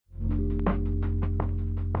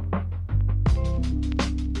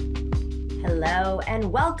Hello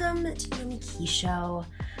and welcome to the Nomi Key Show.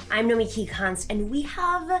 I'm Nomi Key Const, and we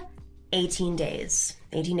have 18 days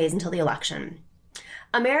until the election.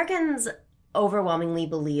 Americans overwhelmingly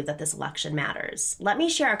believe that this election matters. Let me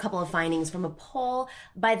share a couple of findings from a poll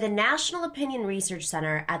by the National Opinion Research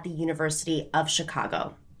Center at the University of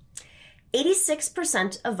Chicago.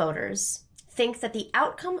 86% of voters think that the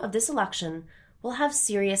outcome of this election will have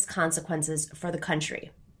serious consequences for the country.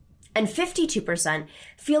 And 52%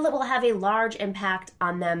 feel it will have a large impact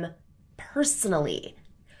on them personally.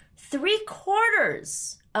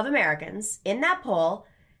 3/4 of Americans in that poll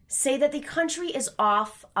say that the country is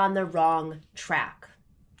off on the wrong track.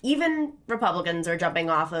 Even Republicans are jumping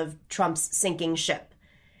off of Trump's sinking ship.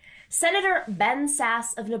 Senator Ben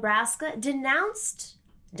Sasse of Nebraska denounced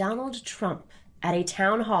Donald Trump at a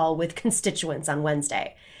town hall with constituents on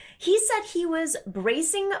Wednesday. He said he was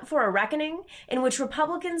bracing for a reckoning in which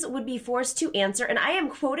Republicans would be forced to answer, and I am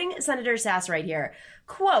quoting Senator Sasse right here,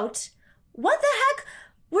 quote, "What the heck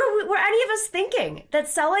were any of us thinking? That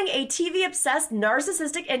selling a TV-obsessed,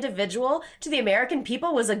 narcissistic individual to the American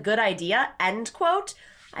people was a good idea?" End quote.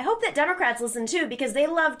 I hope that Democrats listen too, because they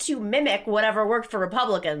love to mimic whatever worked for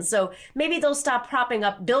Republicans. So maybe they'll stop propping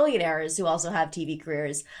up billionaires who also have TV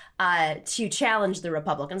careers to challenge the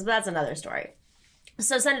Republicans, but that's another story.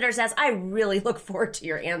 So Senator Sasse, I really look forward to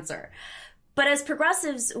your answer. But as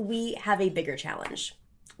progressives, we have a bigger challenge.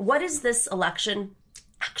 What is this election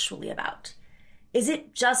actually about? Is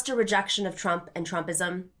it just a rejection of Trump and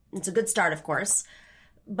Trumpism? It's a good start, of course.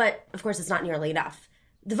 But, of course, it's not nearly enough.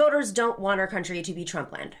 The voters don't want our country to be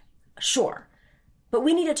Trumpland. Sure. But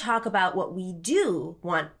we need to talk about what we do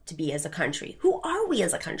want to be as a country. Who are we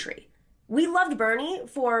as a country? We loved Bernie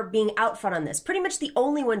for being out front on this, pretty much the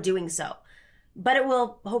only one doing so. But it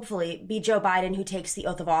will hopefully be Joe Biden who takes the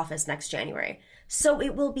oath of office next January. So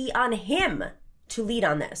it will be on him to lead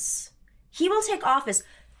on this. He will take office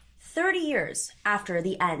 30 years after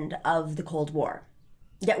the end of the Cold War.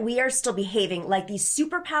 Yet we are still behaving like the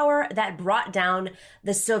superpower that brought down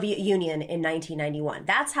the Soviet Union in 1991.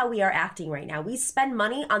 That's how we are acting right now. We spend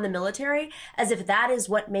money on the military as if that is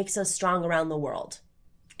what makes us strong around the world.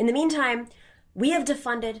 In the meantime, we have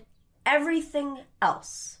defunded everything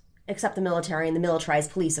else except the military and the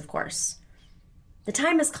militarized police, of course. The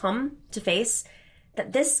time has come to face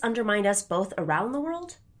that this undermined us both around the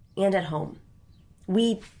world and at home.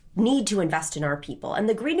 We need to invest in our people, and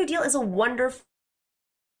the Green New Deal is a wonderful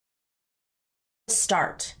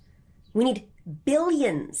start. We need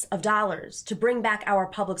billions of dollars to bring back our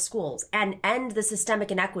public schools and end the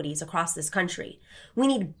systemic inequities across this country. We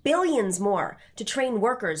need billions more to train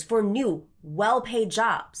workers for new, well-paid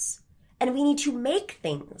jobs. And we need to make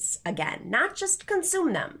things again, not just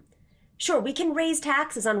consume them. Sure, we can raise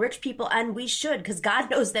taxes on rich people, and we should, because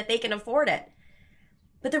God knows that they can afford it.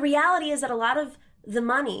 But the reality is that a lot of the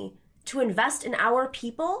money to invest in our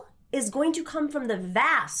people is going to come from the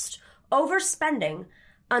vast overspending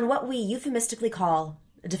on what we euphemistically call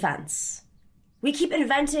defense. We keep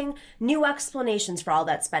inventing new explanations for all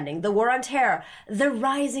that spending. The war on terror, the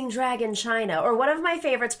rising dragon China, or one of my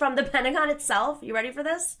favorites from the Pentagon itself. You ready for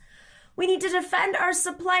this? We need to defend our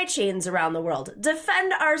supply chains around the world.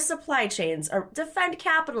 Defend our supply chains, or defend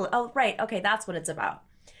capital. Oh, right. Okay, that's what it's about.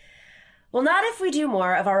 Well, not if we do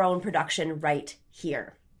more of our own production right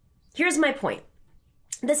here. Here's my point.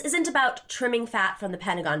 This isn't about trimming fat from the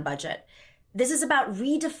Pentagon budget. This is about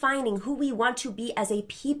redefining who we want to be as a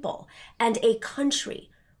people and a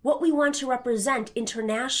country, what we want to represent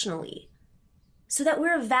internationally, so that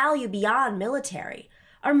we're of value beyond military.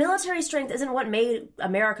 Our military strength isn't what made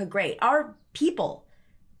America great. Our people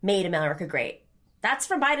made America great. That's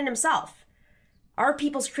from Biden himself. Our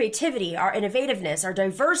people's creativity, our innovativeness, our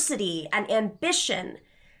diversity and ambition.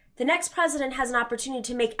 The next president has an opportunity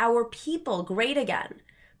to make our people great again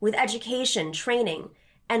with education, training,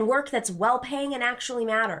 and work that's well-paying and actually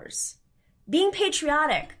matters. Being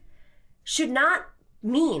patriotic should not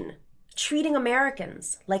mean treating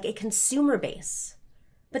Americans like a consumer base,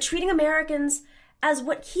 but treating Americans as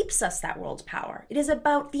what keeps us that world power. It is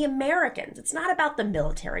about the Americans. It's not about the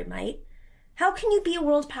military might. How can you be a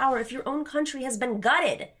world power if your own country has been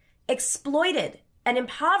gutted, exploited, and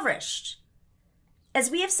impoverished?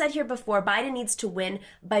 As we have said here before, Biden needs to win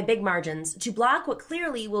by big margins to block what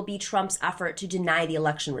clearly will be Trump's effort to deny the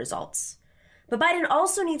election results. But Biden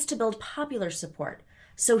also needs to build popular support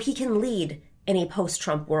so he can lead in a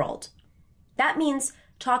post-Trump world. That means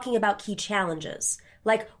talking about key challenges,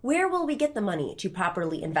 like where will we get the money to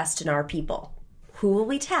properly invest in our people? Who will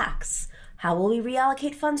we tax? How will we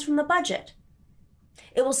reallocate funds from the budget?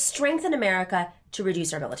 It will strengthen America to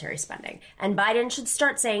reduce our military spending, and Biden should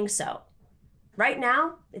start saying so. Right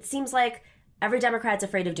now, it seems like every Democrat's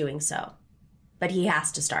afraid of doing so, but he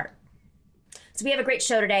has to start. So we have a great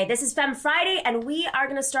show today. This is Femme Friday, and we are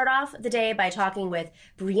going to start off the day by talking with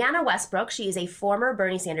Brianna Westbrook. She is a former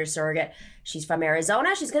Bernie Sanders surrogate. She's from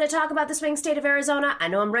Arizona. She's going to talk about the swing state of Arizona. I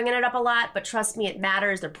know I'm bringing it up a lot, but trust me, it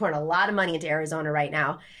matters. They're pouring a lot of money into Arizona right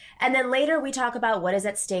now. And then later we talk about what is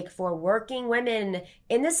at stake for working women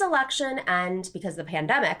in this election and because of the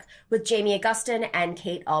pandemic with Jamie Agustin and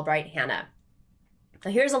Kate Albright-Hanna.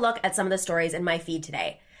 Now here's a look at some of the stories in my feed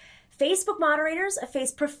today. Facebook moderators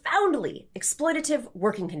face profoundly exploitative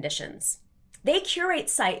working conditions. They curate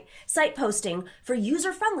site posting for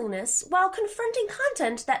user-friendliness while confronting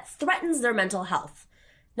content that threatens their mental health.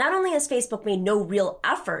 Not only has Facebook made no real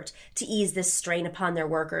effort to ease this strain upon their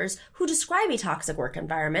workers who describe a toxic work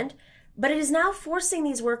environment, but it is now forcing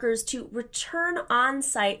these workers to return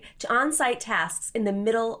on-site tasks in the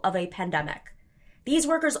middle of a pandemic. These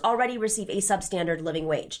workers already receive a substandard living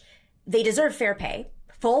wage. They deserve fair pay,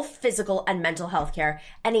 full physical and mental health care,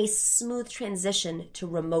 and a smooth transition to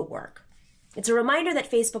remote work. It's a reminder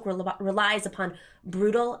that Facebook relies upon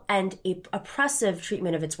brutal and oppressive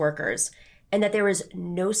treatment of its workers, and that there is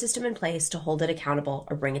no system in place to hold it accountable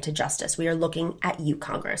or bring it to justice. We are looking at you,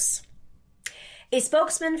 Congress. A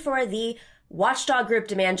spokesman for the watchdog group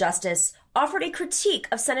Demand Justice offered a critique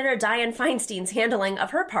of Senator Dianne Feinstein's handling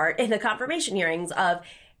of her part in the confirmation hearings of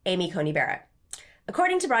Amy Coney Barrett.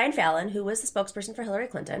 According to Brian Fallon, who was the spokesperson for Hillary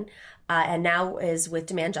Clinton and now is with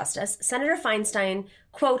Demand Justice, Senator Feinstein,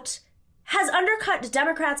 quote, has undercut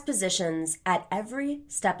Democrats' positions at every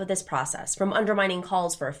step of this process, from undermining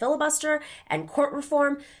calls for a filibuster and court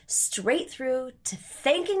reform, straight through to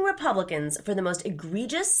thanking Republicans for the most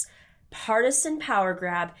egregious partisan power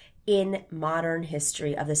grab in modern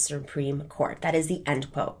history of the Supreme Court. That is the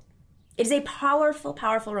end quote. It is a powerful,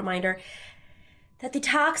 powerful reminder that the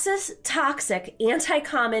toxic,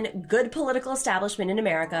 anti-common, good political establishment in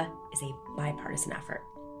America is a bipartisan effort.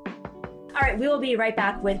 All right, we will be right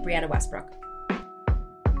back with Brianna Westbrook.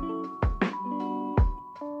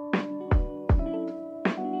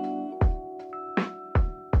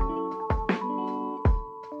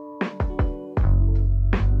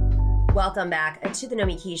 Welcome back to the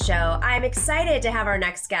Nomi Key Show. I'm excited to have our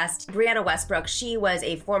next guest, Brianna Westbrook. She was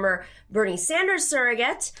a former Bernie Sanders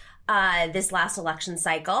surrogate this last election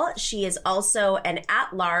cycle. She is also an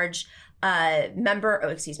at-large member. Oh,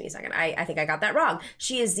 excuse me a second. I think I got that wrong.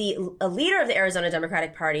 She is a leader of the Arizona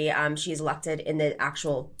Democratic Party. She is elected in the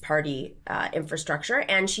actual party infrastructure,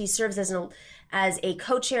 and she serves as a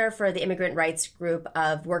co-chair for the immigrant rights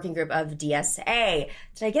working group of DSA.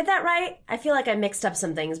 Did I get that right? I feel like I mixed up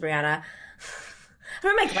some things, Brianna. I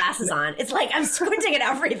have my glasses on. It's like I'm squinting at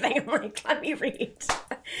everything. I'm like, let me read.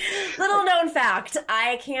 Little known fact,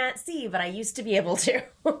 I can't see, but I used to be able to.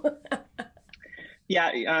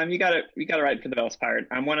 Yeah, you got it right for the most part.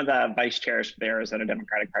 I'm one of the vice chairs for the Arizona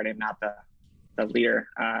Democratic Party. I'm not the leader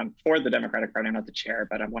for the Democratic Party. I'm not the chair,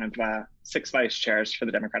 but I'm one of 6 vice chairs for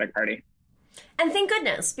the Democratic Party. And thank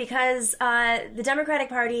goodness, because the Democratic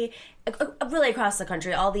Party, really across the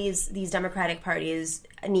country, all these Democratic parties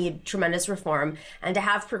need tremendous reform. And to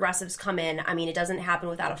have progressives come in, I mean, it doesn't happen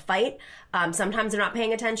without a fight. Sometimes they're not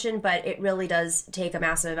paying attention, but it really does take a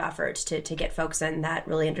massive effort to get folks in that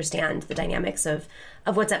really understand the dynamics of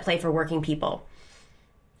what's at play for working people.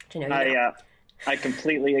 I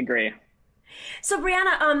completely agree. So,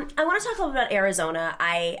 Brianna, I want to talk a little bit about Arizona.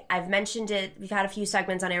 I've mentioned it. We've had a few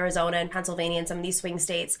segments on Arizona and Pennsylvania and some of these swing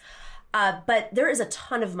states. But there is a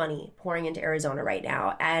ton of money pouring into Arizona right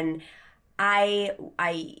now. And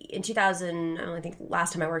in 2000, I think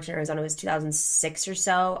last time I worked in Arizona was 2006 or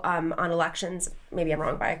so on elections. Maybe I'm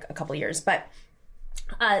wrong by a couple of years. But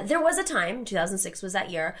there was a time, 2006 was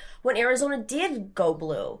that year, when Arizona did go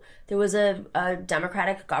blue. There was a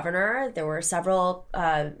Democratic governor. There were several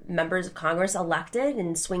members of Congress elected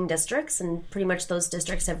in swing districts, and pretty much those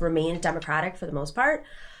districts have remained Democratic for the most part.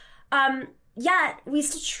 Yet we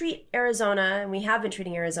still treat Arizona, and we have been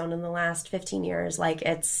treating Arizona in the last 15 years like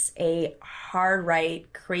it's a hard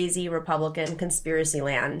right, crazy Republican conspiracy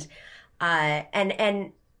land.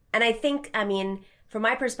 And I think, I mean, from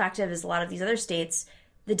my perspective, as a lot of these other states,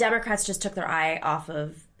 the Democrats just took their eye off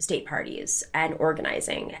of state parties and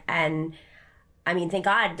organizing. And I mean, thank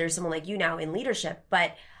God there's someone like you now in leadership.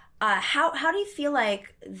 But how do you feel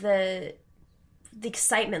like the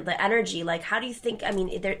excitement, the energy, like how do you think, I mean,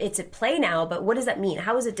 it's at play now, but what does that mean?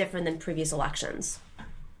 How is it different than previous elections?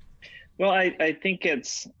 Well, I think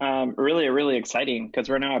it's really exciting because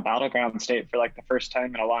we're now a battleground state for like the first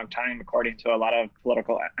time in a long time, according to a lot of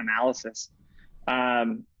political analysis.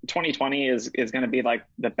 2020 is going to be like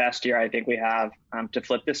the best year I think we have to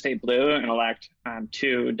flip the state blue and elect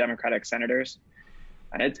two Democratic senators.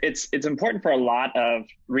 It's important for a lot of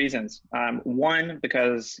reasons. One,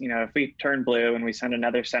 because if we turn blue and we send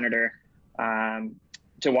another senator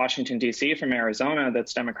to Washington D.C. from Arizona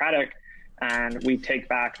that's Democratic, and we take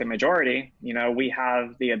back the majority, we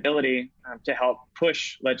have the ability to help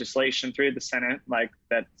push legislation through the Senate, like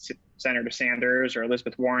that Senator Sanders or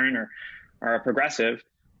Elizabeth Warren or a progressive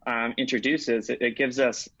introduces. It gives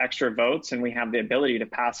us extra votes, and we have the ability to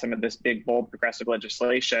pass some of this big, bold, progressive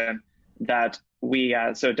legislation that we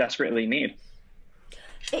so desperately need.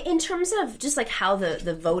 In terms of just like how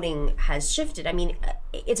the voting has shifted, I mean,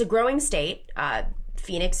 it's a growing state.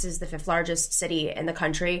 Phoenix is the 5th largest city in the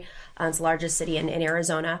country. It's the largest city in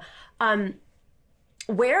Arizona.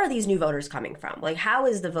 Where are these new voters coming from? Like, how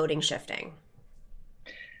is the voting shifting?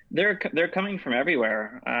 They're coming from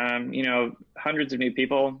everywhere. Hundreds of new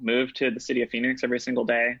people move to the city of Phoenix every single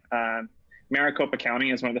day. Maricopa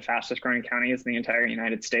County is one of the fastest growing counties in the entire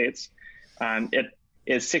United States. It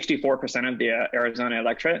is 64% of the Arizona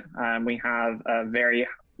electorate. We have a very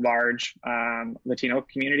large Latino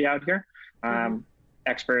community out here.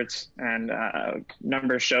 Experts and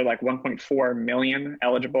numbers show like 1.4 million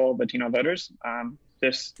eligible Latino voters.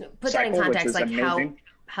 This put cycle, that in context, like amazing.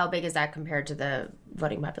 How big is that compared to the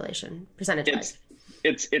voting population percentage-wise?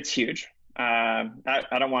 It's huge. I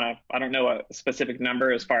don't know a specific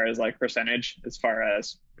number as far as like percentage, as far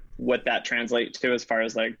as what that translates to, as far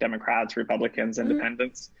as like Democrats, Republicans,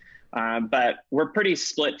 Independents. But we're pretty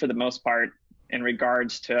split for the most part in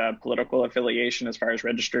regards to political affiliation as far as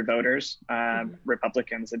registered voters,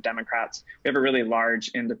 Republicans and Democrats. We have a really large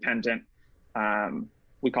independent,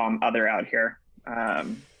 we call them other out here,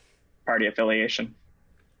 party affiliation.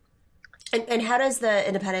 And how does the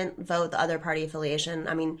independent vote, the other party affiliation?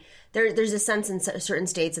 I mean, there's a sense in certain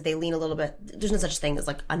states that they lean a little bit. There's no such thing as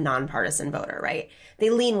like a nonpartisan voter, right? They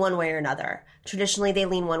lean one way or another. Traditionally, they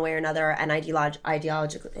lean one way or another, and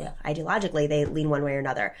ideologically, they lean one way or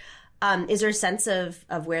another. Is there a sense of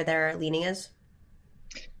where their leaning is?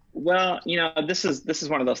 Well, this is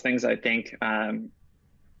one of those things I think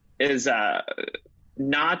is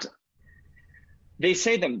not. They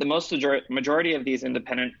say that the most majority of these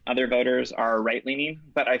independent other voters are right-leaning,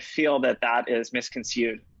 but I feel that is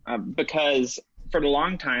misconstrued because for a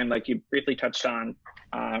long time, like you briefly touched on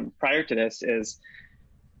prior to this, is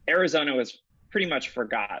Arizona was pretty much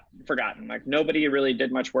forgotten. Like nobody really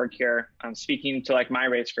did much work here. Speaking to like my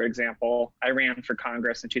race, for example, I ran for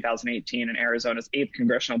Congress in 2018 in Arizona's 8th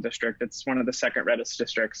congressional district. It's one of the second reddest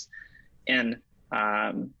districts in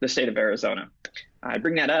the state of Arizona. I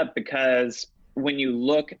bring that up because when you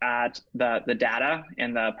look at the data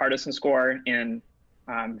and the partisan score in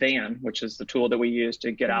VAN, which is the tool that we use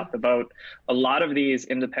to get out the vote, a lot of these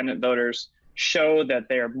independent voters show that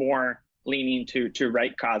they're more leaning to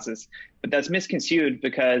right causes. But that's misconstrued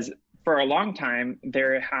because for a long time,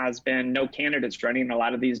 there has been no candidates running in a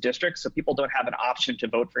lot of these districts, so people don't have an option to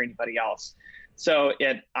vote for anybody else. So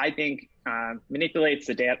it, I think, manipulates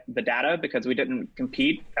the data because we didn't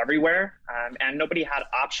compete everywhere, and nobody had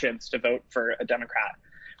options to vote for a Democrat,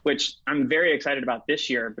 which I'm very excited about this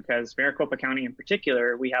year because Maricopa County in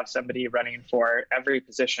particular, we have somebody running for every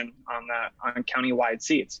position on county-wide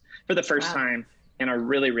seats for the first time in a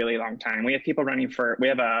really, really long time. We have people running for, we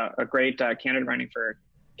have a great candidate running for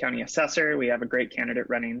county assessor. We have a great candidate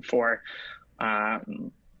running for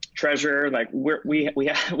treasurer. Like we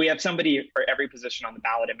have somebody for every position on the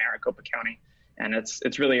ballot in Maricopa County, and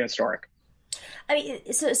it's really historic. I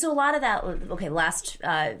mean, so a lot of that, okay, last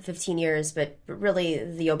 15 years, but really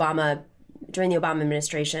during the Obama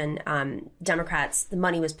administration, Democrats, the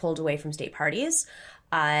money was pulled away from state parties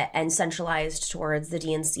and centralized towards the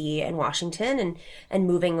DNC in Washington and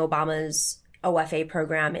moving Obama's OFA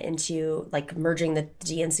program into like merging the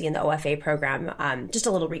DNC and the OFA program. Just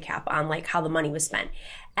a little recap on like how the money was spent.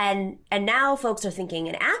 And now folks are thinking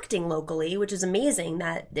and acting locally, which is amazing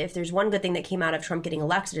that if there's one good thing that came out of Trump getting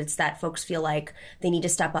elected, it's that folks feel like they need to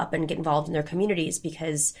step up and get involved in their communities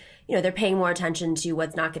because, they're paying more attention to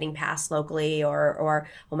what's not getting passed locally or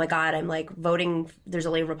oh my God, I'm like voting, there's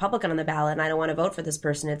only a Republican on the ballot and I don't want to vote for this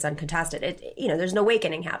person. It's uncontested. There's an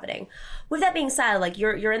awakening happening. With that being said, like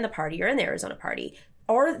you're in the party, you're in the Arizona party.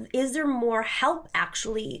 Or is there more help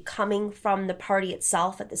actually coming from the party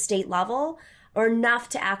itself at the state level? Or enough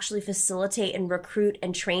to actually facilitate and recruit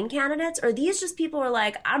and train candidates? Or are these just people who are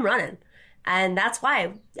like, I'm running? And that's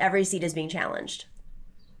why every seat is being challenged.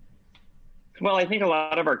 Well, I think a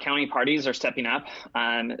lot of our county parties are stepping up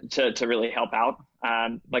to really help out.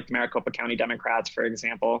 like Maricopa County Democrats, for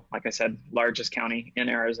example, like I said, largest county in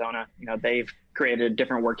Arizona. They've created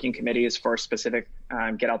different working committees for specific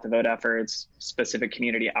get out the vote efforts, specific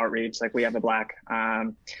community outreach. Like we have a Black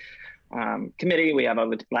committee, we have a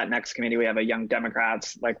Latinx committee, we have a Young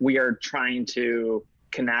Democrats. Like we are trying to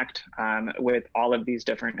connect with all of these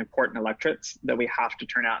different important electorates that we have to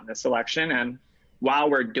turn out in this election. And while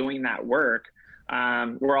we're doing that work,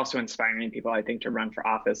 we're also inspiring people, I think, to run for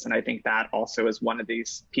office. And I think that also is one of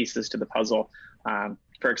these pieces to the puzzle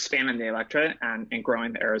for expanding the electorate and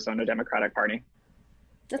growing the Arizona Democratic Party.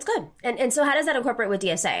 That's good. And so how does that incorporate with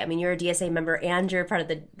DSA? I mean, you're a DSA member and you're part of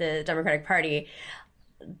the Democratic Party.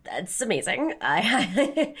 That's amazing.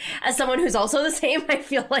 As someone who's also the same, I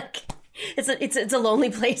feel like it's a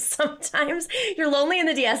lonely place sometimes. You're lonely in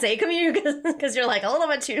the DSA community because you're like a little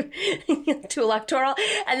bit too electoral,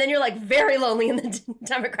 and then you're like very lonely in the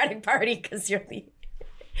Democratic Party because you're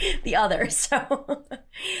the other. So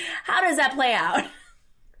how does that play out?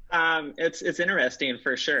 It's interesting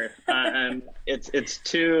for sure. It's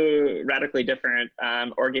two radically different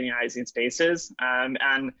organizing spaces,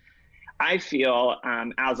 and I feel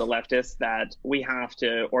as a leftist that we have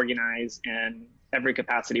to organize in every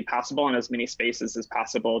capacity possible in as many spaces as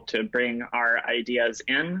possible to bring our ideas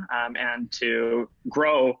in and to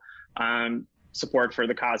grow support for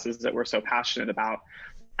the causes that we're so passionate about.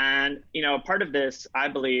 And, part of this, I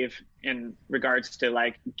believe, in regards to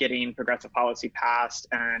like getting progressive policy passed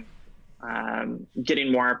and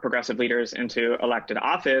getting more progressive leaders into elected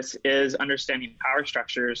office is understanding power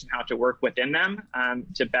structures and how to work within them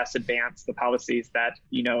to best advance the policies that,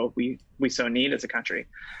 we so need as a country.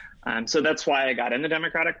 So that's why I got in the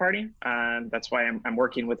Democratic Party. That's why I'm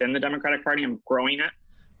working within the Democratic Party. I'm growing it,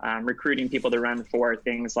 recruiting people to run for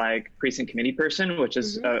things like precinct committee person, which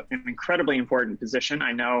is an incredibly important position.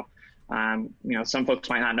 I know, some folks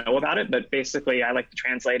might not know about it, but basically I like to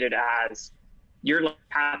translate it as you're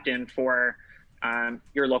captain for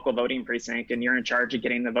your local voting precinct, and you're in charge of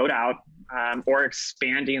getting the vote out or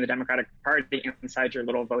expanding the Democratic Party inside your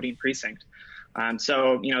little voting precinct.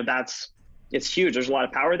 It's huge. There's a lot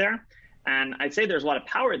of power there. And I'd say there's a lot of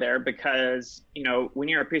power there because, when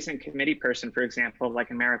you're a precinct committee person, for example,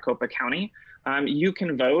 like in Maricopa County, you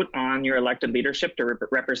can vote on your elected leadership to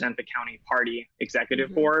represent the county party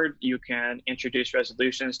executive board. You can introduce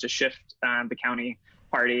resolutions to shift the county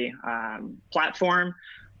party platform.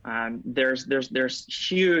 There's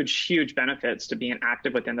huge benefits to being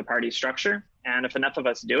active within the party structure. And if enough of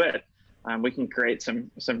us do it, we can create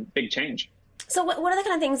some big change. So what are the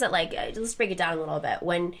kind of things that, like, let's break it down a little bit,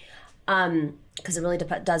 when, because it really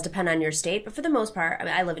does depend on your state, but for the most part, I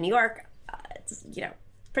mean, I live in New York, it's,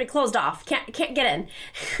 pretty closed off, can't get in.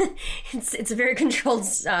 it's a very controlled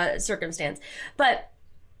circumstance, but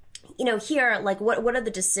here, like, what are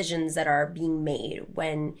the decisions that are being made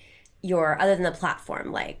when you're, other than the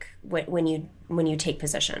platform, like when you take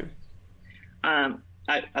position?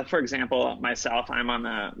 For example, myself, I'm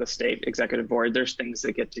on the state executive board. There's things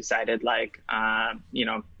that get decided, like,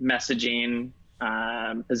 messaging,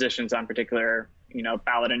 positions on particular,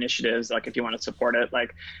 ballot initiatives. Like if you want to support it,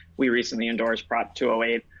 like we recently endorsed Prop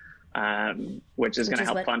 208, which is going to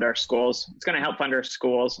help fund our schools. It's going to help fund our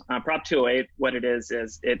schools. Prop 208, what it is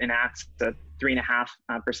it enacts the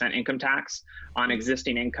 3.5% income tax on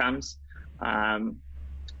existing incomes.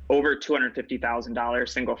 Over $250,000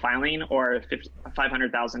 single filing or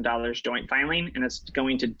 $500,000 joint filing, and it's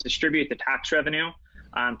going to distribute the tax revenue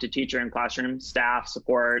to teacher and classroom staff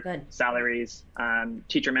support, salaries,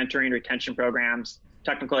 teacher mentoring, retention programs,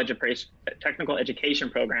 technical education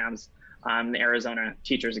programs, the Arizona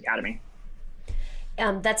Teachers Academy.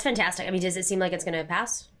 That's fantastic. I mean, does it seem like it's going to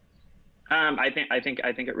pass? I think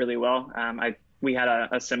it really will. We had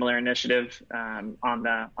a similar initiative on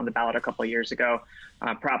the ballot a couple of years ago,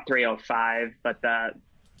 Prop 305, but the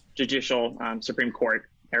judicial Supreme Court,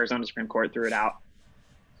 Arizona Supreme Court, threw it out.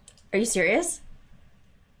 Are you serious?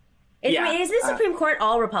 Yeah. Is the Supreme Court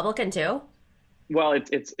all Republican too? Well,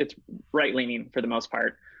 it's right leaning for the most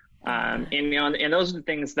part. And those are the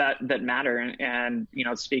things that matter. And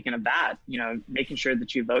speaking of that, making sure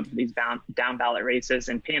that you vote for these down ballot races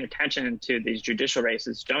and paying attention to these judicial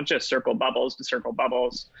races. Don't just circle bubbles to circle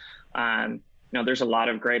bubbles. There's a lot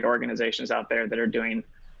of great organizations out there that are doing,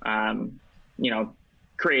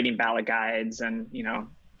 creating ballot guides and,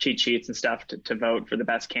 cheat sheets and stuff to vote for the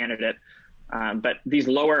best candidate. But these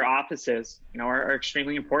lower offices, are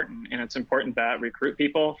extremely important, and it's important that recruit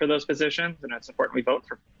people for those positions, and it's important we vote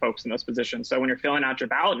for folks in those positions. So when you're filling out your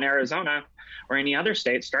ballot in Arizona or any other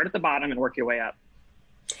state, start at the bottom and work your way up.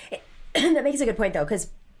 That makes a good point, though, because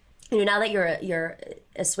now that you're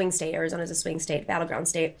a swing state, Arizona's a swing state, battleground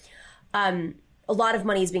state. A a lot of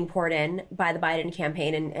money is being poured in by the Biden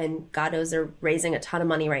campaign, and God knows they're raising a ton of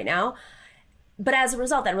money right now. But as a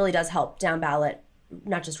result, that really does help down ballot,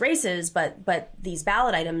 not just races, but these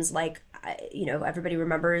ballot items like, everybody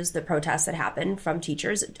remembers the protests that happened from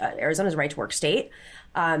teachers. Arizona's a right to work state.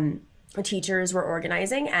 Teachers were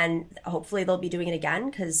organizing, and hopefully they'll be doing it again,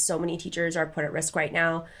 because so many teachers are put at risk right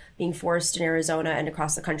now, being forced in Arizona and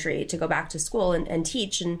across the country to go back to school and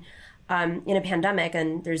teach in a pandemic,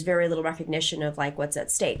 and there's very little recognition of like what's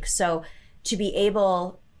at stake. So to be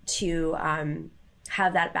able to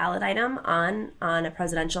have that ballot item on a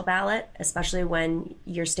presidential ballot, especially when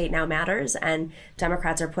your state now matters and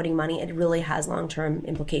Democrats are putting money, it really has long-term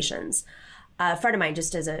implications. A friend of mine,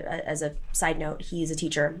 just as a side note, he's a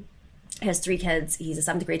teacher, has 3 kids. He's a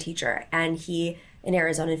 7th grade teacher, and he in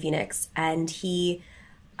Arizona, Phoenix, and he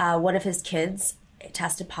one of his kids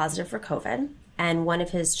tested positive for COVID, and one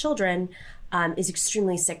of his children is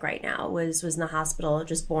extremely sick right now. Was in the hospital,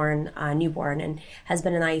 just born, newborn, and has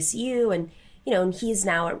been in ICU, and and he's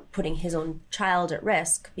now putting his own child at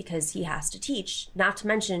risk because he has to teach. Not to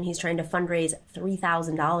mention, he's trying to fundraise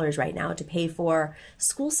 $3,000 right now to pay for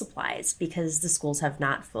school supplies because the schools have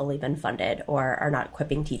not fully been funded or are not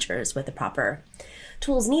equipping teachers with the proper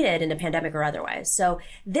tools needed in a pandemic or otherwise. So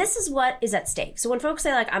this is what is at stake. So when folks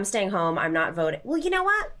say like, I'm staying home, I'm not voting, well, you know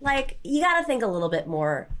what? Like, you got to think a little bit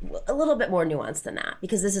more nuanced than that,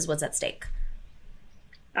 because this is what's at stake.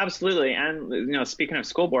 Absolutely. And, speaking of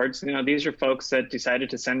school boards, these are folks that decided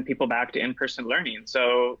to send people back to in-person learning.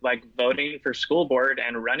 So like voting for school board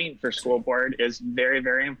and running for school board is very,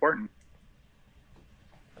 very important.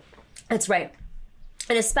 That's right.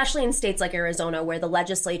 And especially in states like Arizona, where the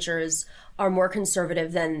legislatures are more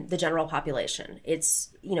conservative than the general population.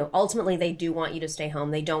 It's, ultimately they do want you to stay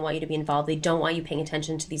home. They don't want you to be involved. They don't want you paying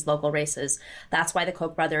attention to these local races. That's why the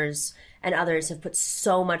Koch brothers and others have put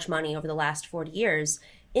so much money over the last 40 years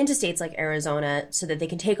into states like Arizona so that they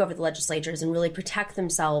can take over the legislatures and really protect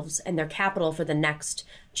themselves and their capital for the next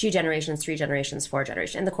 2 generations, 3 generations, 4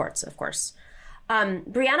 generations, and the courts, of course.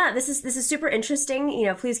 Brianna, this is super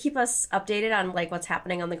interesting. Please keep us updated on like what's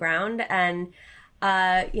happening on the ground. And,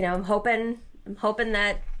 I'm hoping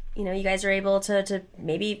that, you guys are able to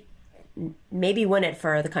maybe win it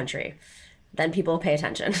for the country. Then people will pay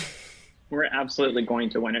attention. We're absolutely going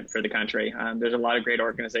to win it for the country. There's a lot of great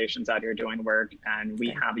organizations out here doing work, and we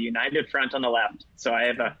have a united front on the left. So I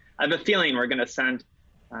have a feeling we're going to send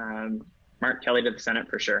Mark Kelly to the Senate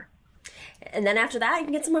for sure. And then after that, you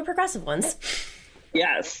can get some more progressive ones.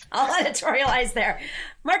 Yes. I'll editorialize there.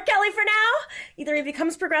 Mark Kelly for now. Either he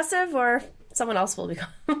becomes progressive or someone else will become.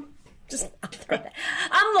 I'll throw that.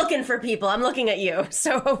 I'm looking for people. I'm looking at you.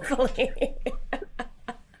 So hopefully.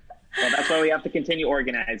 Well, that's why we have to continue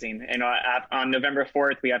organizing. And on November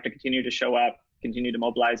 4th, we have to continue to show up, continue to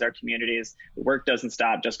mobilize our communities. The work doesn't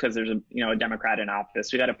stop just because there's a Democrat in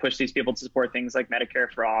office. We got to push these people to support things like Medicare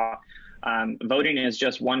for all. Voting is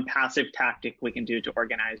just one passive tactic we can do to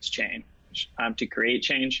organize change, to create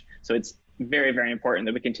change. So it's very, very important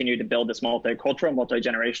that we continue to build this multicultural,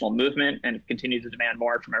 multi-generational movement and continue to demand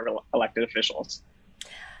more from our elected officials.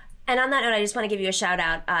 And on that note, I just want to give you a shout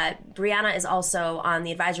out. Brianna is also on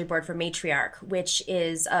the advisory board for Matriarch, which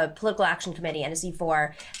is a political action committee,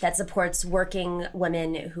 NSC4, that supports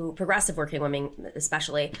progressive working women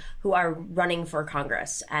especially, who are running for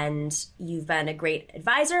Congress. And you've been a great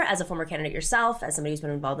advisor as a former candidate yourself, as somebody who's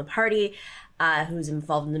been involved in the party, who's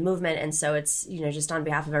involved in the movement. And so it's, just on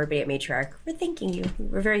behalf of everybody at Matriarch, we're thanking you.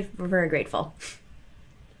 We're very grateful.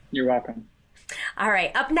 You're welcome. All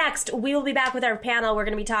right. Up next, we will be back with our panel. We're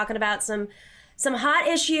going to be talking about some hot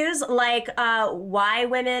issues like why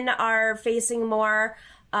women are facing more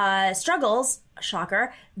struggles,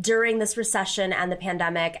 shocker, during this recession and the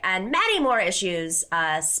pandemic, and many more issues,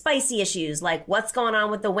 spicy issues like what's going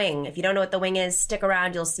on with the wing. If you don't know what the wing is, stick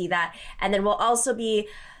around. You'll see that. And then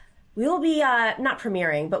we will be not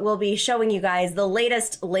premiering, but we'll be showing you guys the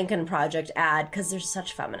latest Lincoln Project ad, because they're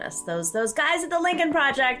such feminists. Those guys at the Lincoln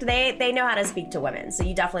Project, they know how to speak to women. So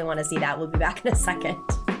you definitely want to see that. We'll be back in a second.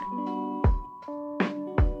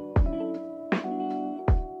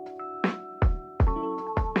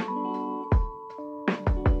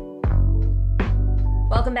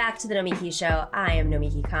 Welcome back to the Nomiki Show. I am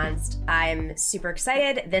Nomiki Konst. I'm super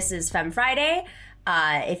excited. This is Femme Friday.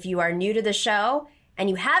 If you are new to the show and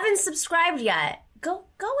you haven't subscribed yet, go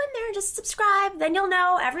in there and just subscribe. Then you'll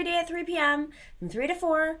know every day at 3 p.m. from 3 to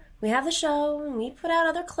 4, we have the show and we put out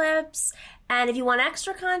other clips. And if you want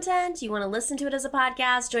extra content, you want to listen to it as a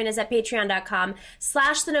podcast, join us at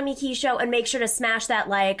patreon.com/The Nomiki Show, and make sure to smash that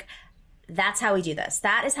like. That's how we do this.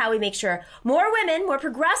 That is how we make sure more women, more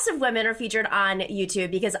progressive women are featured on YouTube,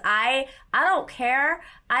 because I don't care.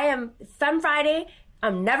 I am Femme Friday.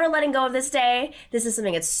 I'm never letting go of this day. This is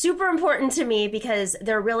something that's super important to me because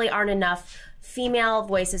there really aren't enough female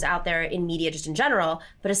voices out there in media just in general,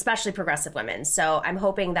 but especially progressive women. So I'm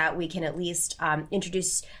hoping that we can at least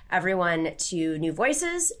introduce everyone to new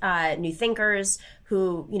voices, new thinkers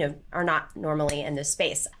who, are not normally in this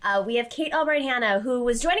space. We have Kate Albright-Hanna, who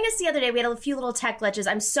was joining us the other day. We had a few little tech glitches.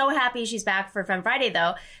 I'm so happy she's back for Femme Friday,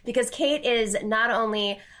 though, because Kate is not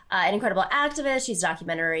only an incredible activist, she's a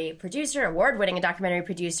documentary producer, award-winning documentary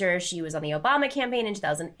producer. She was on the Obama campaign in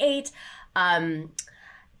 2008.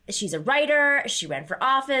 She's a writer. She ran for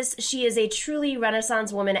office. She is a truly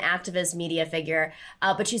Renaissance woman activist media figure,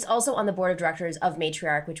 but she's also on the board of directors of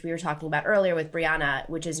Matriarch, which we were talking about earlier with Brianna,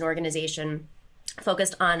 which is an organization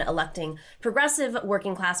focused on electing progressive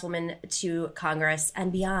working class women to Congress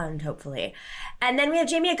and beyond, hopefully. And then we have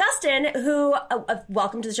Jamie Agustin, who,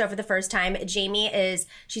 welcome to the show for the first time.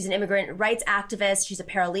 She's an immigrant rights activist. She's a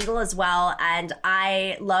paralegal as well. And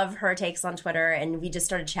I love her takes on Twitter. And we just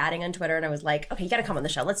started chatting on Twitter and I was like, okay, you got to come on the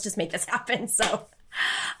show. Let's just make this happen. So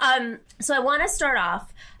I want to start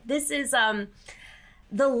off. This is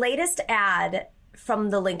the latest ad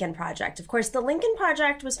from the Lincoln Project. Of course, the Lincoln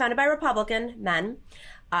Project was founded by Republican men.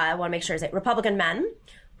 I want to make sure I say Republican men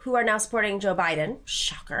who are now supporting Joe Biden.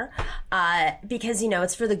 Shocker. Because,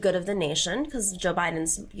 it's for the good of the nation, because Joe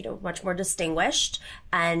Biden's, much more distinguished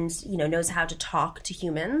and, knows how to talk to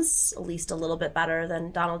humans, at least a little bit better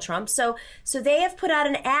than Donald Trump. So they have put out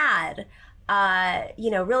an ad,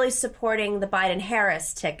 really supporting the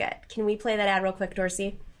Biden-Harris ticket. Can we play that ad real quick,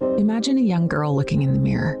 Dorsey? Imagine a young girl looking in the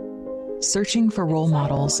mirror, searching for role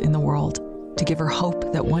models in the world to give her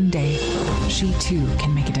hope that one day she too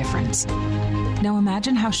can make a difference. Now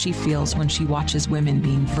imagine how she feels when she watches women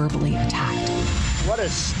being verbally attacked. What a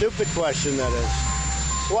stupid question that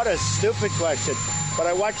is. What a stupid question. But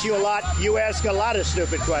I watch you a lot. You ask a lot of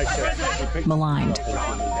stupid questions. Maligned.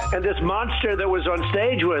 And this monster that was on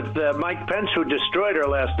stage with Mike Pence, who destroyed her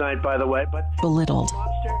last night, by the way. But belittled.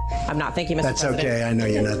 I'm not thinking, Mr. That's President. okay. I know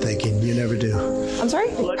you're not thinking. You never do. I'm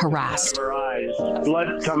sorry? Harassed. Her eyes,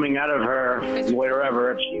 blood coming out of her,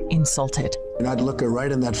 wherever. Insulted. And I'd look her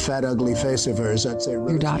right in that fat, ugly face of hers. I'd say,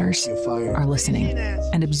 Your daughters you're fired. are listening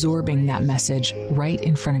and absorbing that message right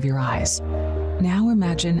in front of your eyes. Now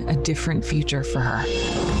imagine a different future for her.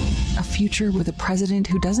 A future with a president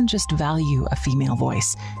who doesn't just value a female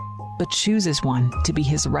voice, but chooses one to be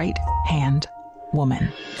his right-hand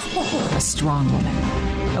woman. A strong woman.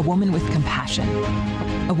 A woman with compassion.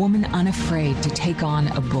 A woman unafraid to take on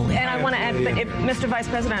a bully. And I want to add, Mr. Vice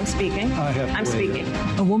President, I'm speaking. I'm speaking.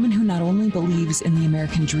 A woman who not only believes in the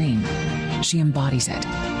American dream, she embodies it.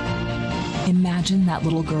 Imagine that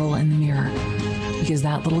little girl in the mirror, because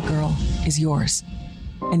that little girl is yours.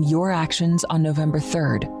 And your actions on November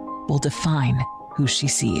 3rd will define who she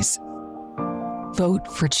sees. Vote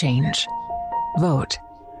for change. Vote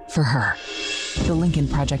for her. The Lincoln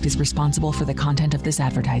Project is responsible for the content of this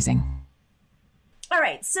advertising. All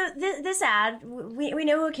right, so this ad, we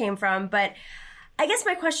know who it came from, but I guess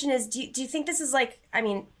my question is, do you think this is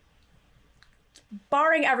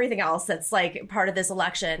barring everything else that's part of this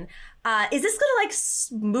election, is this going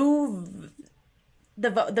to move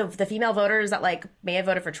the female voters that may have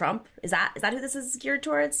voted for Trump? Is that who this is geared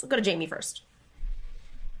towards? I'll go to Jamie first.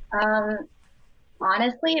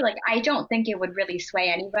 Honestly, I don't think it would really sway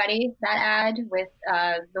anybody, that ad, with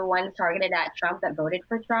the ones targeted at Trump that voted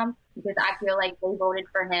for Trump, because I feel like they voted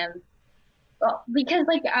for him. Well, because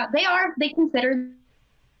they consider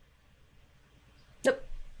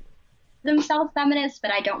themselves feminists,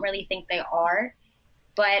 but I don't really think they are.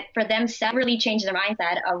 But for them to really change their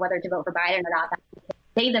mindset of whether to vote for Biden or not,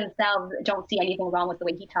 they themselves don't see anything wrong with the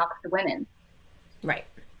way he talks to women. Right.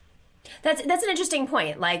 That's an interesting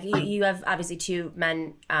point. You have obviously two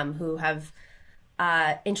men who have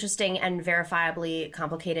interesting and verifiably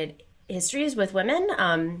complicated histories with women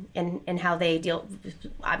and how they deal.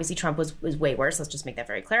 Obviously, Trump was way worse. Let's just make that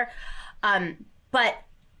very clear. But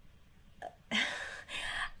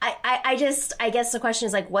I guess the question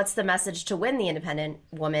is what's the message to win the independent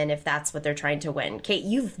woman if that's what they're trying to win? Kate,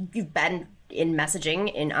 you've been in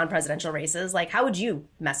messaging on presidential races. How would you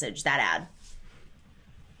message that ad?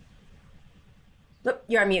 Oop,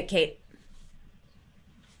 you're on mute, Kate.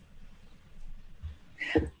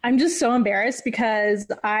 I'm just so embarrassed because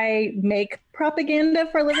I make propaganda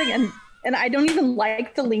for a living and I don't even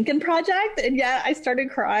like the Lincoln Project. And yet I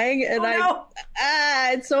started crying and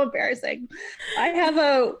it's so embarrassing. I have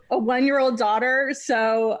a 1-year-old daughter.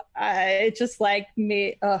 So it's just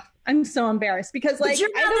me. I'm so embarrassed because but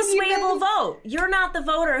you're not the swayable vote. You're not the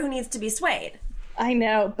voter who needs to be swayed. I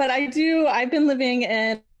know, but I've been living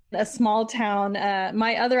in a small town.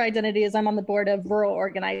 My other identity is I'm on the board of rural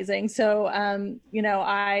organizing. So,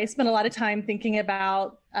 I spend a lot of time thinking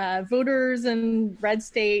about voters in red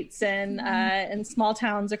states and in small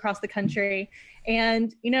towns across the country.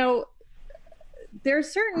 And, there are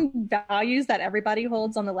certain values that everybody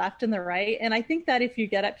holds on the left and the right. And I think that if you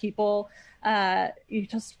get at people, you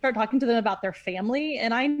just start talking to them about their family.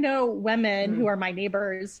 And I know women who are my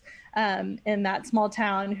neighbors in that small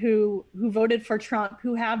town who voted for Trump,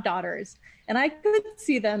 who have daughters. And I could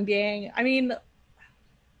see them being,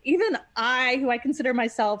 even I, who I consider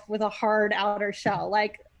myself with a hard outer shell,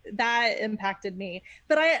 like that impacted me.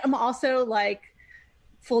 But I am also like,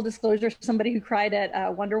 full disclosure, somebody who cried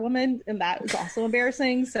at Wonder Woman, and that was also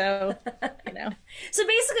embarrassing. So, So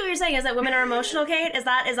basically, what you're saying is that women are emotional, Kate. Is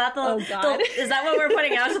that is that what we're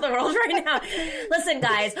putting out to the world right now? Listen,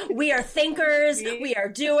 guys, we are thinkers, we are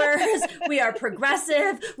doers, we are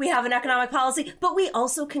progressive, we have an economic policy, but we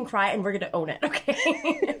also can cry, and we're going to own it.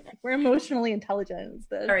 Okay, we're emotionally intelligent.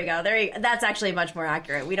 There we go. That's actually much more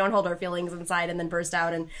accurate. We don't hold our feelings inside and then burst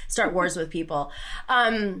out and start wars with people.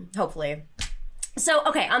 Hopefully. So,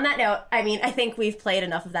 okay, on that note, I think we've played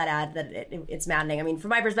enough of that ad that it's maddening. From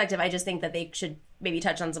my perspective, I just think that they should maybe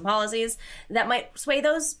touch on some policies that might sway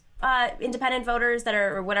those independent voters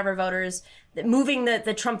or whatever voters, moving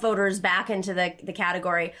the Trump voters back into the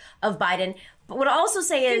category of Biden. But what I'll also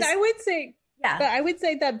say is... I would say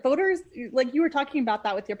that voters, like you were talking about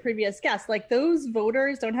that with your previous guest, like those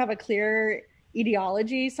voters don't have a clear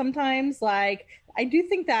ideology sometimes. Like, I do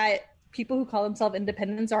think that people who call themselves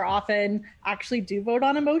independents are often actually do vote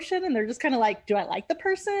on emotion, and they're just kind of like, do I like the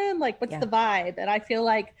person? Like, what's the vibe? And I feel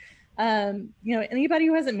like, anybody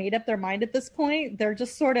who hasn't made up their mind at this point, they're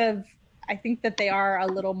just sort of, I think that they are a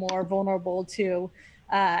little more vulnerable to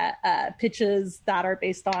pitches that are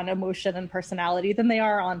based on emotion and personality than they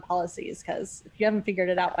are on policies. Because if you haven't figured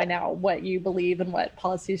it out by now, what you believe and what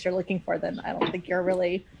policies you're looking for, then I don't think you're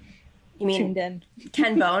really... You mean tuned in.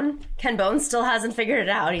 Ken Bone? Ken Bone still hasn't figured it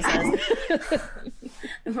out, he says.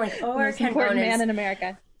 I'm like, or Ken Bone man in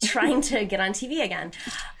America. Trying to get on TV again.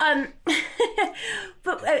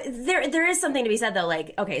 But there is something to be said, though.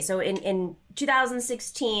 Like, okay, so in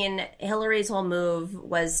 2016, Hillary's whole move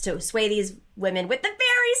was to sway these women with the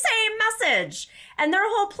very same message. And their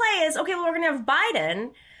whole play is, okay, well, we're going to have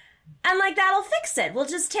Biden, and like that'll fix it. We'll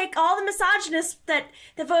just take all the misogynists that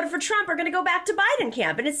voted for Trump are going to go back to Biden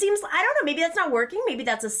camp. And it seems, I don't know, maybe that's not working. Maybe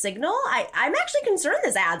that's a signal. I'm actually concerned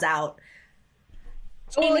this ad's out.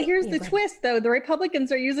 Well, here's the twist, though. The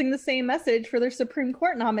Republicans are using the same message for their Supreme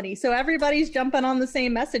Court nominee. So everybody's jumping on the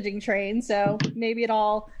same messaging train. So maybe it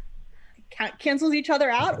all cancels each other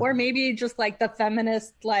out, or maybe just like the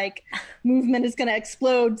feminist movement is going to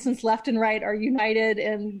explode since left and right are united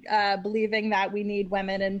in believing that we need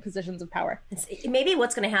women in positions of power. Maybe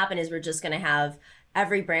what's going to happen is we're just going to have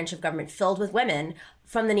every branch of government filled with women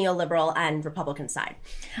from the neoliberal and Republican side.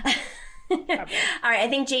 All right, I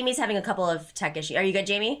think Jamie's having a couple of tech issues. Are you good,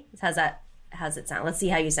 Jamie? How's it sound? Let's see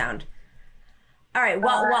how you sound. All right,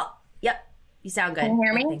 well, yep, you sound good. Can you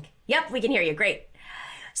hear me? I think. Yep, we can hear you. Great.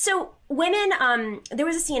 So women, there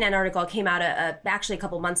was a CNN article came out actually a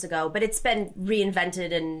couple months ago, but it's been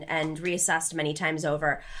reinvented and reassessed many times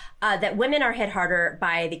over, that women are hit harder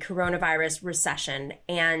by the coronavirus recession.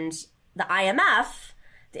 And the IMF,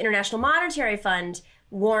 the International Monetary Fund,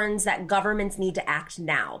 warns that governments need to act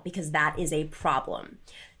now because that is a problem.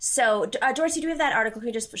 So, Dorsey, do we have that article? Can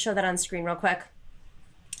you just show that on screen real quick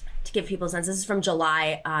to give people a sense? This is from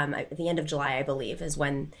July, at the end of July, I believe, is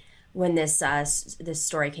when this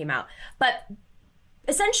story came out. But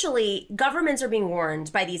essentially, governments are being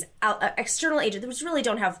warned by these external agents, which really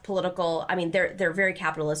don't have political, they're very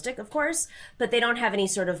capitalistic, of course, but they don't have any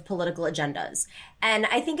sort of political agendas. And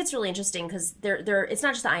I think it's really interesting because it's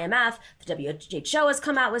not just the IMF, the WHO has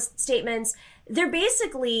come out with statements. They're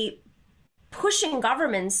basically pushing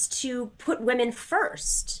governments to put women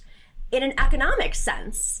first in an economic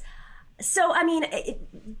sense. So,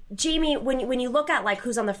 Jamie, when you look at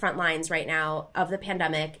who's on the front lines right now of the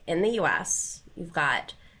pandemic in the U.S., you've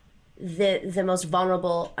got the most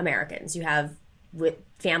vulnerable Americans. You have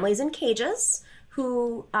families in cages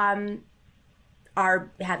who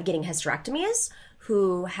are getting hysterectomies,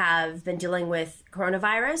 who have been dealing with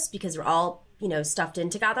coronavirus because they're all stuffed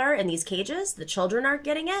in together in these cages. The children aren't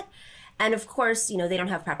getting it. And of course, they don't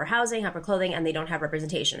have proper housing, proper clothing, and they don't have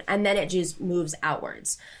representation. And then it just moves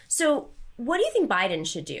outwards. So what do you think Biden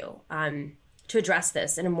should do to address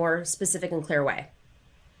this in a more specific and clear way?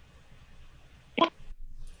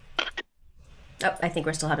 Oh, I think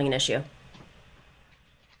we're still having an issue.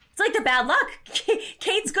 It's like the bad luck.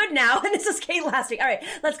 Kate's good now, and this is Kate last week. All right,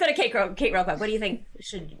 let's go to Kate real quick. What do you think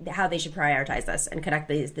how they should prioritize this and connect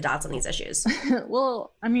the dots on these issues?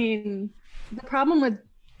 Well, I mean, the problem with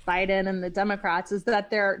Biden and the Democrats is that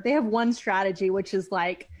they have one strategy, which is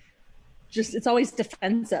like, it's always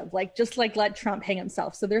defensive, just let Trump hang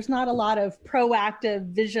himself. So there's not a lot of proactive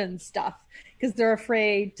vision stuff because they're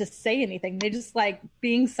afraid to say anything. They just like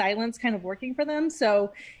being silent's kind of working for them.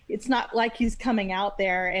 So it's not like he's coming out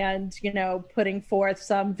there and, putting forth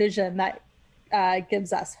some vision that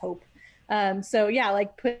gives us hope. So yeah,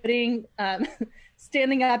 like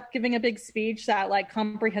standing up, giving a big speech that like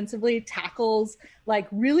comprehensively tackles like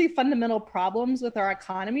really fundamental problems with our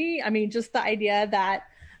economy. I mean, just the idea that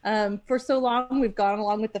for so long, we've gone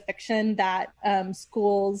along with the fiction that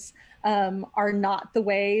schools are not the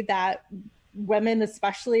way that women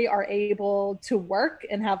especially are able to work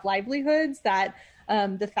and have livelihoods, that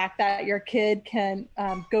the fact that your kid can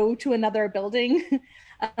go to another building,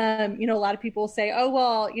 a lot of people say, oh,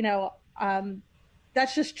 well,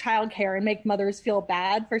 that's just childcare, and make mothers feel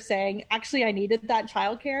bad for saying, actually, I needed that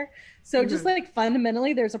childcare. So just like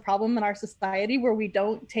fundamentally, there's a problem in our society where we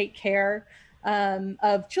don't take care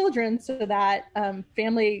of children so that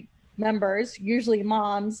family members, usually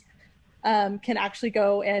moms, can actually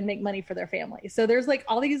go and make money for their family. So there's like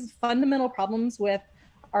all these fundamental problems with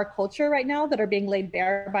our culture right now that are being laid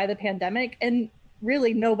bare by the pandemic. And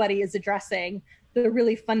really nobody is addressing the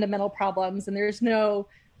really fundamental problems. And there's no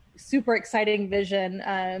super exciting vision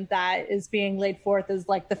that is being laid forth as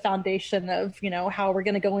like the foundation of, how we're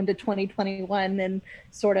going to go into 2021 and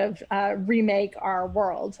sort of remake our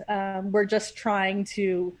world. We're just trying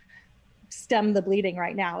to stem the bleeding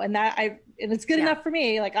right now. And it's good enough for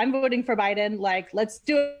me. Like, I'm voting for Biden. Like, let's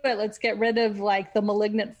do it. Let's get rid of like the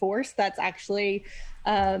malignant force that's actually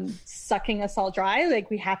sucking us all dry. Like,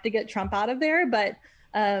 we have to get Trump out of there. But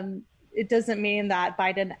it doesn't mean that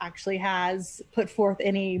Biden actually has put forth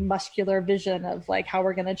any muscular vision of like how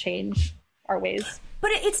we're going to change our ways.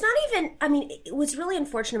 But it's not even, I mean, what's really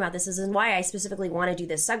unfortunate about this is, and why I specifically want to do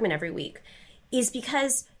this segment every week, is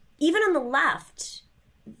because even on the left,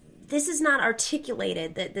 this is not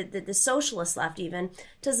articulated. The socialist left even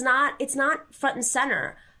it's not front and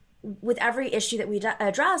center with every issue that we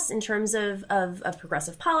address in terms of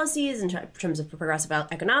progressive policies, in terms of progressive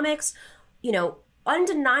economics.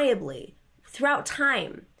 Undeniably, throughout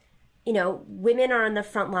time, women are on the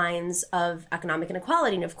front lines of economic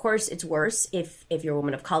inequality. And of course, it's worse if you're a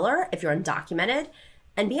woman of color, if you're undocumented,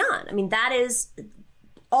 and beyond. I mean, that is,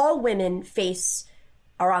 all women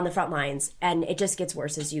are on the front lines, and it just gets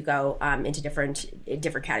worse as you go into different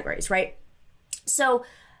categories, right? So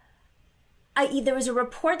there was a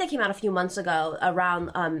report that came out a few months ago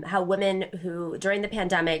around how women who, during the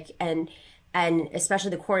pandemic and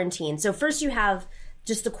especially the quarantine. So first you have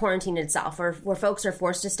just the quarantine itself, where folks are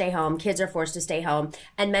forced to stay home, kids are forced to stay home,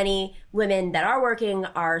 and many women that are working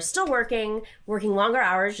are still working longer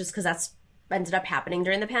hours just because that's ended up happening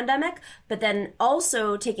during the pandemic, but then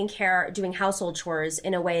also doing household chores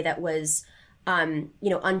in a way that was,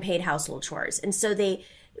 unpaid household chores. And so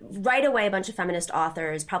right away, a bunch of feminist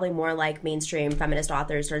authors, probably more like mainstream feminist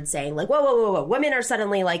authors, started saying like, whoa, women are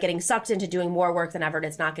suddenly like getting sucked into doing more work than ever, and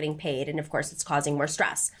it's not getting paid. And of course, it's causing more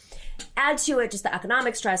stress. Add to it just the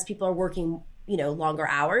economic stress. People are working, longer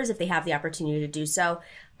hours if they have the opportunity to do so.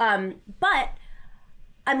 But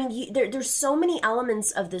I mean, there's so many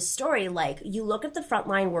elements of this story. Like, you look at the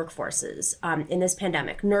frontline workforces in this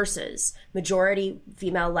pandemic, nurses, majority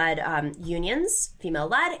female-led unions,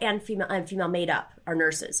 female-led and female made-up are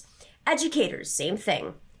nurses. Educators, same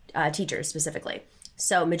thing, teachers specifically.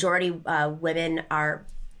 So majority women are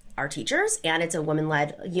teachers, and it's a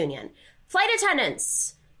women-led union. Flight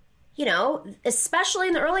attendants, especially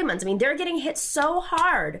in the early months. I mean, they're getting hit so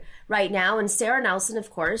hard right now. And Sarah Nelson, of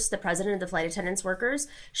course, the president of the flight attendants workers,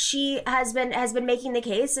 she has been making the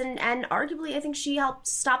case, and arguably, I think she helped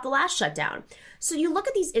stop the last shutdown. So you look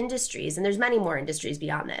at these industries, and there's many more industries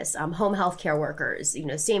beyond this. Home health care workers,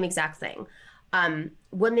 same exact thing.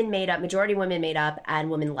 Women made up, majority women made up, and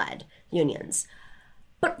women led unions.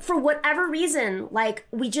 But for whatever reason, like,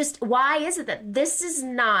 why is it that this is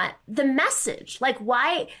not the message? Like,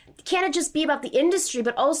 why can't it just be about the industry,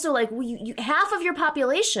 but also like half of your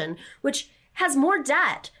population, which has more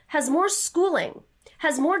debt, has more schooling,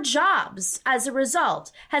 has more jobs as a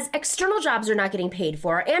result, has external jobs they're not getting paid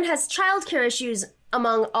for, and has childcare issues,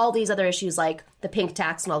 among all these other issues like the pink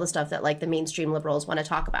tax and all the stuff that like the mainstream liberals want to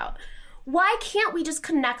talk about. Why can't we just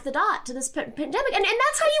connect the dot to this pandemic? And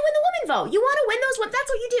that's how you win the women vote. You want to win those,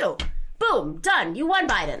 that's what you do. Boom, done. You won,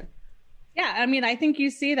 Biden. Yeah, I mean, I think you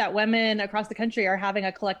see that women across the country are having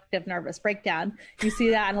a collective nervous breakdown. You see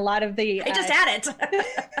that in a lot of the... I just had it.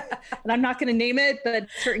 And I'm not going to name it, but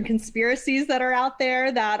certain conspiracies that are out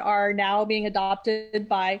there that are now being adopted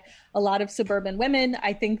by a lot of suburban women.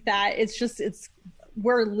 I think that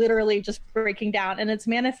we're literally just breaking down, and it's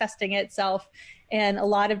manifesting itself in a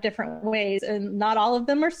lot of different ways. And not all of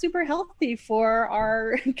them are super healthy for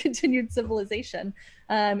our continued civilization.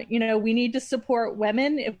 We need to support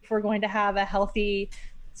women if we're going to have a healthy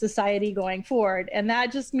society going forward. And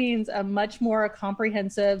that just means a much more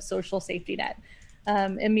comprehensive social safety net.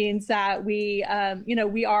 It means that we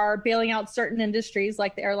are bailing out certain industries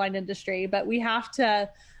like the airline industry, but we have to,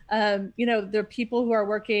 the people who are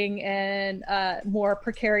working in more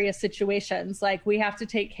precarious situations, like we have to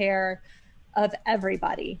take care of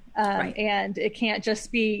everybody. Right. And it can't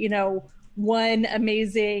just be, one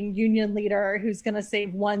amazing union leader who's going to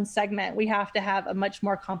save one segment. We have to have a much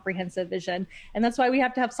more comprehensive vision. And that's why we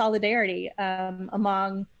have to have solidarity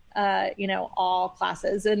among, all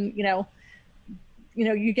classes. And,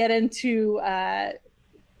 you get into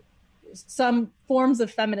some forms of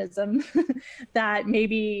feminism that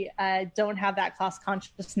maybe don't have that class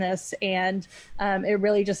consciousness. And it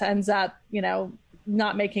really just ends up,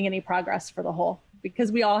 not making any progress for the whole,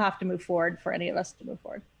 because we all have to move forward for any of us to move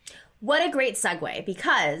forward. What a great segue,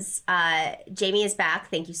 because Jamie is back.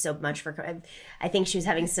 Thank you so much for coming. I think she was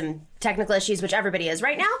having some technical issues, which everybody is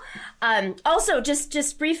right now. Also,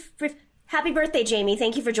 just brief, happy birthday, Jamie.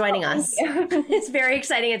 Thank you for joining us. It's very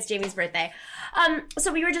exciting. It's Jamie's birthday.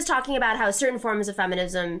 So we were just talking about how certain forms of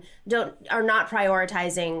feminism are not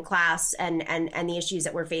prioritizing class and the issues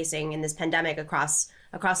that we're facing in this pandemic across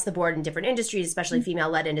the board in different industries, especially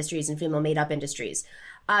female-led industries and female made-up industries.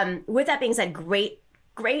 With that being said, great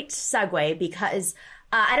segue, because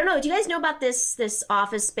I don't know, do you guys know about this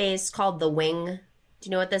office space called The Wing? Do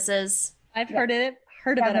you know what this is? I've heard of it.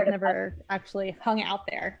 I've never actually hung out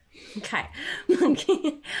there. Okay.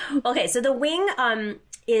 Okay, so The Wing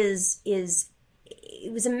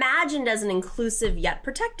it was imagined as an inclusive yet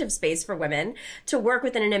protective space for women to work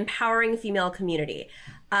within an empowering female community.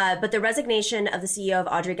 But the resignation of the CEO of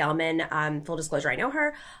Audrey Gelman, full disclosure, I know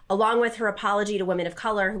her, along with her apology to women of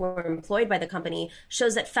color who were employed by the company,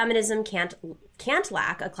 shows that feminism can't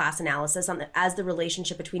lack a class analysis as the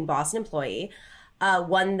relationship between boss and employee,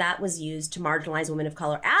 one that was used to marginalize women of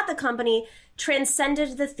color at the company,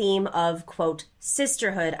 transcended the theme of, quote,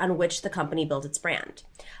 sisterhood on which the company built its brand.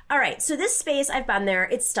 All right, so this space, I've been there.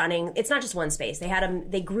 It's stunning. It's not just one space.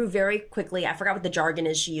 They grew very quickly. I forgot what the jargon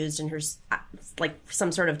is she used in her, like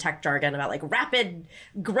some sort of tech jargon about like rapid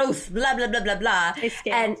growth, blah, blah, blah, blah, blah.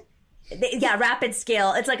 Rapid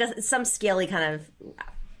scale. It's like some scaly kind of,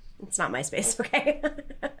 it's not my space, okay?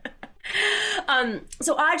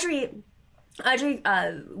 So Audrey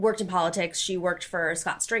worked in politics. She worked for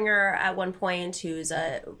Scott Stringer at one point, who's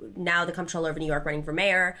now the comptroller of New York running for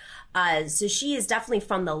mayor. So she is definitely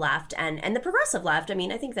from the left and the progressive left. I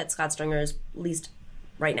mean, I think that Scott Stringer is, at least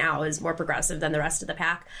right now, is more progressive than the rest of the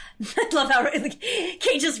pack. I love how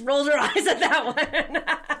Kate just rolled her eyes at that one.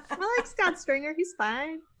 I like Scott Stringer. He's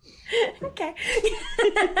fine. Okay.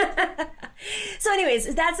 So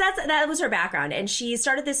anyways, that was her background. And she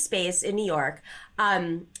started this space in New York.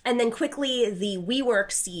 And then quickly the WeWork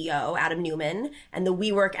CEO, Adam Newman, and the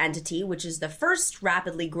WeWork entity, which is the first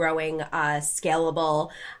rapidly growing,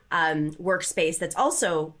 scalable workspace that's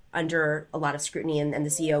also under a lot of scrutiny, and the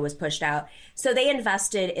CEO was pushed out. So they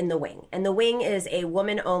invested in The Wing. And The Wing is a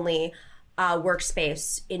woman-only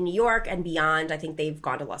workspace in New York and beyond. I think they've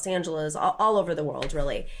gone to Los Angeles, all over the world,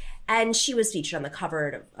 really. And she was featured on the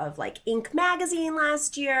cover of like Inc. magazine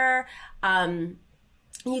last year.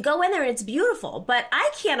 You go in there and it's beautiful, but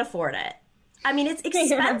I can't afford it. I mean, it's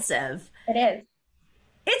expensive. It is.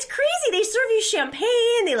 It's crazy. They serve you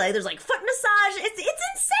champagne. There's like foot massage. It's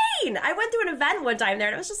insane. I went through an event one time there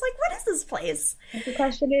and I was just like, what is this place? The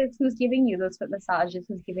question is, who's giving you those foot massages?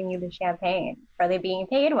 Who's giving you the champagne? Are they being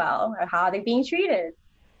paid well? Or how are they being treated?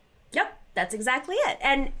 Yep, that's exactly it.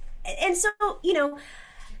 And so,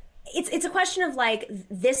 it's a question of like,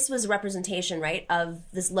 this was representation, right, of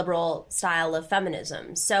this liberal style of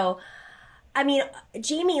feminism. So, I mean,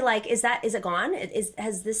 Jamie, like, is it gone?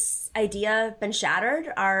 Has this idea been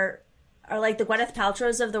shattered? Are like the Gwyneth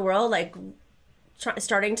Paltrows of the world, like,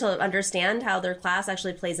 starting to understand how their class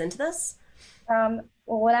actually plays into this? Well,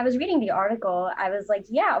 when I was reading the article, I was like,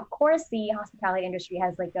 yeah, of course the hospitality industry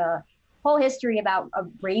has like a whole history of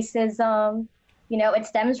racism. It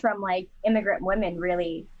stems from like immigrant women,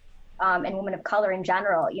 really, and women of color in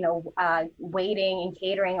general, waiting and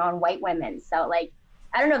catering on white women. So like,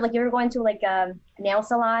 I don't know, like you're going to like a nail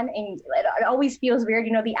salon and it always feels weird,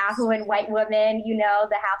 you know, the affluent white woman, you know,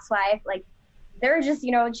 the housewife, like they're just,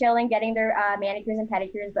 you know, chilling, getting their manicures and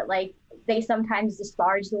pedicures, but like they sometimes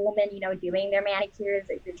disparage the woman, you know, doing their manicures,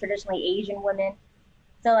 like the traditionally Asian women.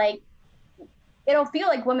 So like, it'll feel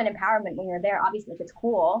like women empowerment when you're there. Obviously, it's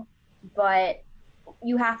cool, but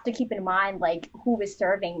you have to keep in mind like who is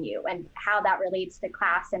serving you and how that relates to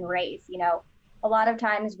class and race, you know. A lot of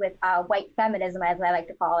times with white feminism, as I like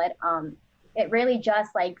to call it, it really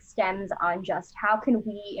just like stems on just how can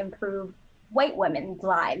we improve white women's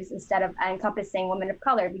lives instead of encompassing women of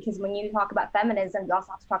color. Because when you talk about feminism, you also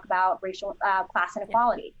have to talk about racial class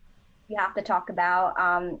inequality. You have to talk about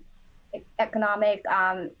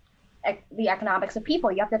the economics of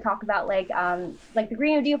people. You have to talk about like the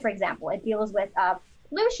Green New Deal, for example. It deals with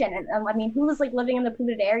pollution, and I mean, who's like living in the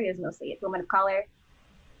polluted areas mostly? It's women of color,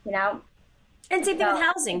 you know. And same thing with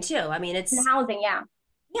housing too. I mean, it's housing, yeah.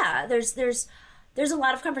 Yeah, there's a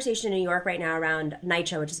lot of conversation in New York right now around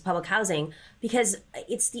NYCHA, which is public housing, because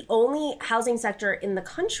it's the only housing sector in the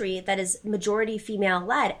country that is majority female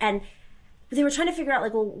led. And they were trying to figure out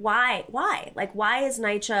like, well, why? Like, why is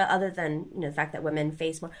NYCHA, other than, you know, the fact that women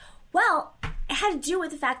face more? Well, it had to do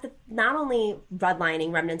with the fact that not only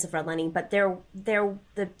redlining, remnants of redlining, but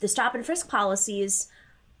the stop and frisk policies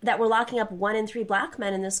that were locking up 1 in 3 black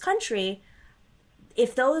men in this country.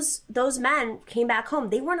 If those men came back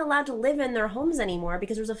home, they weren't allowed to live in their homes anymore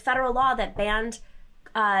because there was a federal law that banned,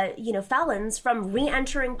 felons from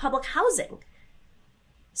re-entering public housing.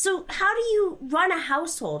 So how do you run a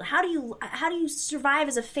household? How do you survive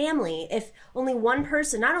as a family if only one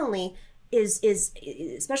person not only is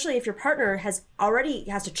especially if your partner has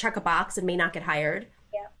to check a box and may not get hired,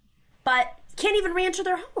 but can't even re-enter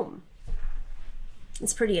their home?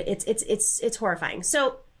 It's horrifying.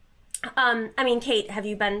 So. I mean, Kate,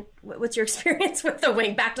 what's your experience with the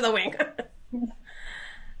wing? Back to the wing.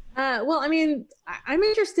 Well, I mean, I'm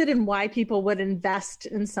interested in why people would invest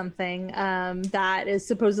in something that is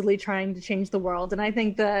supposedly trying to change the world. And I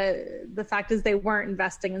think the fact is they weren't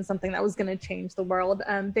investing in something that was going to change the world.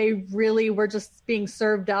 They really were just being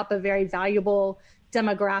served up a very valuable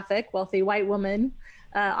demographic, wealthy white woman,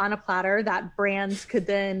 on a platter that brands could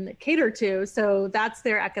then cater to. So that's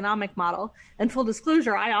their economic model. And full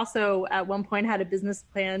disclosure, I also at one point had a business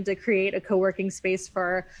plan to create a co-working space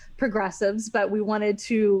for progressives, but we wanted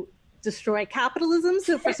to destroy capitalism.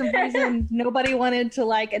 So for some reason, nobody wanted to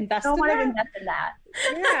like invest in that.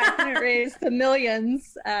 Yeah, and it raised the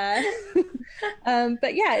millions.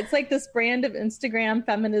 But yeah, it's like this brand of Instagram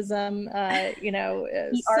feminism,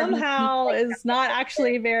 somehow is not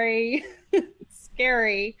actually very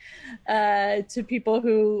scary to people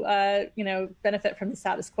who benefit from the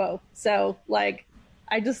status quo. So like,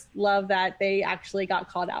 I just love that they actually got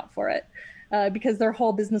called out for it, because their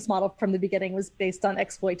whole business model from the beginning was based on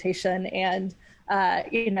exploitation and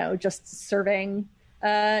just serving,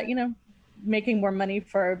 making more money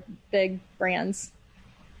for big brands.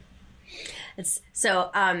 It's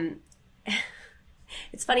so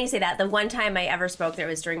it's funny you say that. The one time I ever spoke there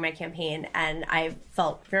was during my campaign, and I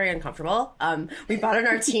felt very uncomfortable. We brought in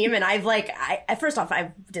our team, and first off,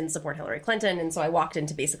 I didn't support Hillary Clinton, and so I walked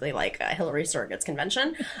into basically like a Hillary surrogates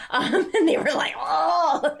convention, and they were like,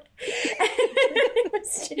 "Oh," and it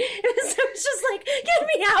was just like, "Get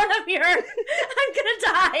me out of here! I'm gonna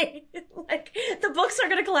die! Like the books are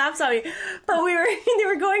gonna collapse on me." But they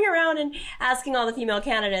were going around and asking all the female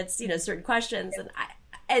candidates, certain questions,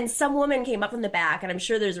 and some woman came up from the back, and I'm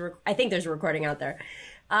sure I think there's a recording out there.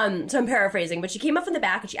 So I'm paraphrasing, but she came up from the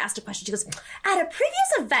back and she asked a question. She goes, "At a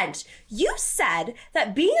previous event, you said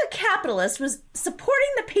that being a capitalist was supporting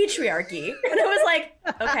the patriarchy." And I was like,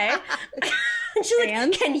 okay. And she's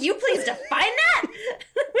like, "Can you please define that?"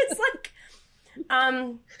 It's like,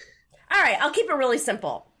 all right, I'll keep it really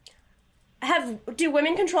simple. Do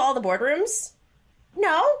women control all the boardrooms?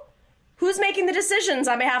 No. Who's making the decisions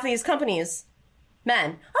on behalf of these companies?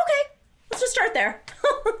 Men. Okay, let's just start there.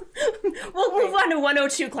 We'll move on to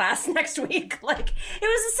 102 class next week. Like, it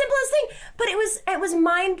was the simplest thing, but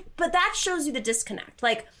but that shows you the disconnect.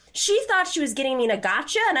 Like, she thought she was getting me in a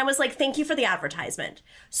gotcha, and I was like, thank you for the advertisement.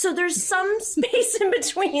 So there's some space in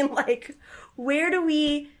between, like, where do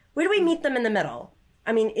we meet them in the middle?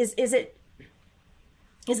 I mean, is it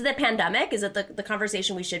the pandemic? Is it the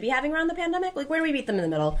conversation we should be having around the pandemic? Like, where do we meet them in the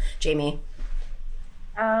middle, Jamie?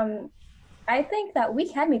 I think that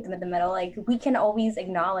we can meet them in the middle. Like, we can always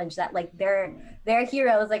acknowledge that, like, they're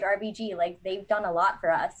heroes, like RBG. Like, they've done a lot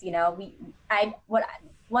for us. You know,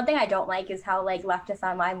 one thing I don't like is how, like, leftists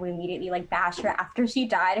online would immediately, like, bash her after she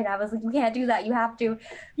died, and I was like, you can't do that. You have to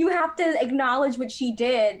acknowledge what she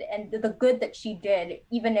did and the good that she did,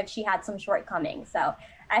 even if she had some shortcomings. So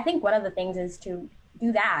I think one of the things is to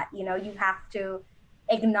do that. You know, you have to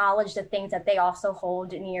acknowledge the things that they also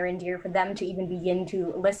hold near and dear for them to even begin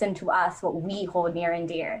to listen to us, what we hold near and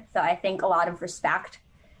dear. So I think a lot of respect.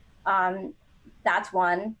 That's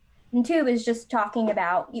one. And two is just talking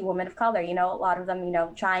about women of color, you know, a lot of them, you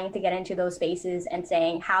know, trying to get into those spaces and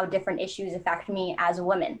saying how different issues affect me as a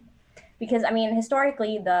woman. Because, I mean,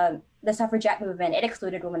 historically, the suffragette movement, it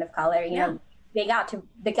excluded women of color. You know, they got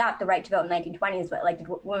the right to vote in the 1920s, but, like,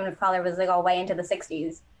 women of color was, like, all way into the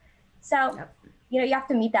 60s. So, you know, you have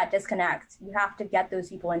to meet that disconnect. You have to get those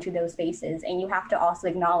people into those spaces, and you have to also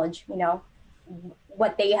acknowledge, you know,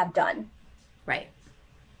 what they have done. Right.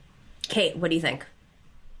 Kate, what do you think?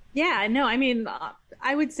 Yeah, no, I mean,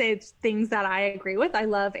 I would say it's things that I agree with. I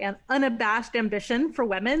love an unabashed ambition for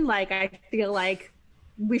women. Like, I feel like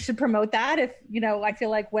we should promote that. If, you know, I feel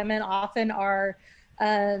like women often are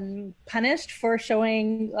punished for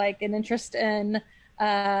showing, like, an interest in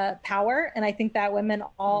power. And I think that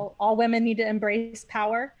all women need to embrace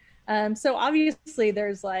power. So obviously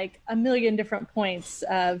there's, like, a million different points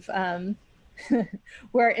of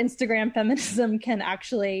where Instagram feminism can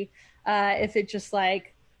actually, if it just,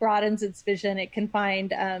 like, broadens its vision, it can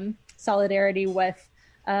find solidarity with,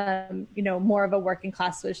 you know, more of a working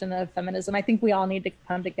class vision of feminism. I think we all need to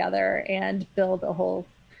come together and build a whole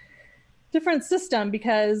different system,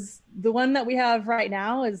 because the one that we have right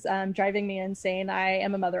now is driving me insane. I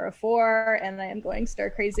am a mother of 4, and I am going stir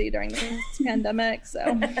crazy during this pandemic. So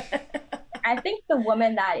I think the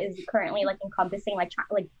woman that is currently, like, encompassing, like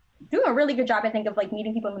doing a really good job, I think, of, like,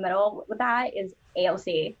 meeting people in the middle with that is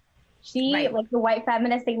AOC. She, right. Like, the white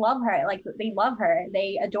feminists, they love her. Like, they love her.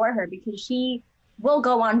 They adore her because she will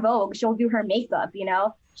go on Vogue. She'll do her makeup, you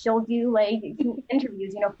know? She'll do, like,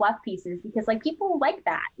 interviews, you know, fluff pieces, because, like, people like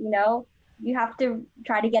that, you know? You have to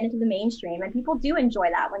try to get into the mainstream, and people do enjoy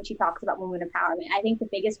that when she talks about women empowerment. I think the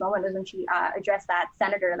biggest moment was when she addressed that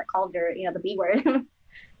senator that called her, you know, the B word.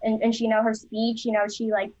 and she, you know, her speech, you know, she,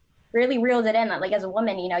 like, really reeled it in that, like, as a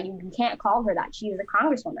woman, you know, you can't call her that. She is a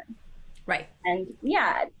congresswoman. Right. And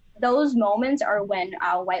yeah, those moments are when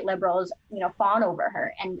white liberals, you know, fawn over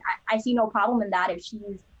her. And I see no problem in that if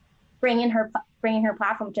she's bringing her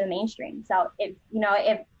platform to the mainstream. So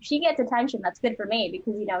if she gets attention, that's good for me,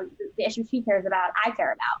 because, you know, the issues she cares about, I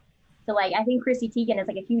care about. So, like, I think Chrissy Teigen is,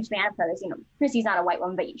 like, a huge fan of hers. You know, Chrissy's not a white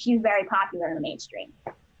woman, but she's very popular in the mainstream.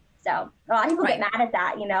 So a lot of people get mad at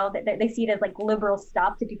that, you know, that they see it as, like, liberal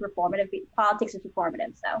stuff to do performative. Politics is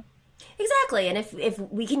performative, so. Exactly. And if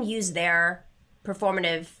we can use their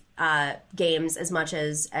performative games as much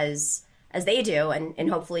as they do, and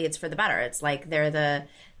hopefully it's for the better. It's like they're the,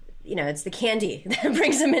 you know, it's the candy that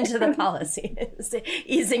brings them into the policy, it's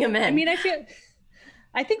easing them in. I mean, I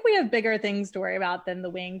think we have bigger things to worry about than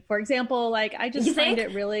the wing. For example, like, I just find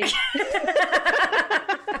it really. I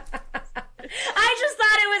just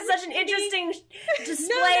thought it was such an interesting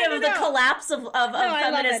display of the collapse of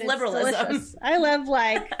feminist liberalism. I love,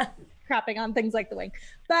 like, crapping on things like the wing,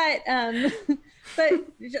 but I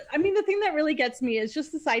mean, the thing that really gets me is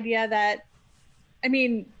just this idea that, I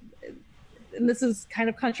mean, and this is kind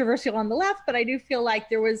of controversial on the left, but I do feel like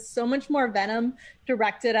there was so much more venom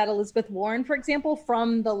directed at Elizabeth Warren, for example,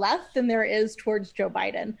 from the left than there is towards Joe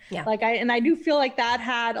Biden. Yeah. Like, I do feel like that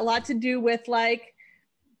had a lot to do with, like,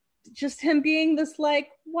 just him being this, like,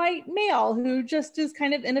 white male who just is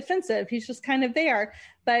kind of inoffensive. He's just kind of there.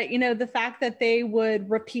 But, you know, the fact that they would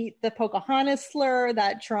repeat the Pocahontas slur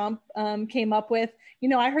that Trump came up with, you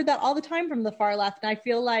know, I heard that all the time from the far left. And I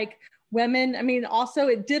feel like women, I mean, also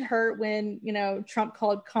it did hurt when, you know, Trump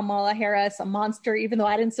called Kamala Harris a monster, even though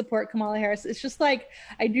I didn't support Kamala Harris. It's just like,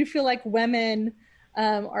 I do feel like women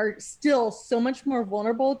are still so much more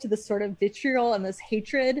vulnerable to this sort of vitriol and this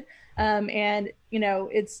hatred. And, you know,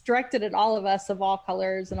 it's directed at all of us of all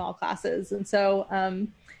colors and all classes. And so,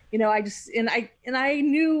 you know, I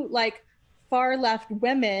knew, like, far left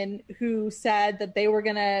women who said that they were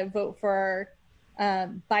going to vote for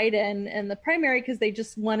Biden in the primary because they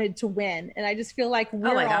just wanted to win. And I just feel like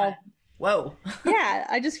we're all, whoa. Yeah,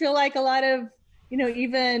 I just feel like a lot of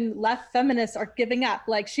even left feminists are giving up.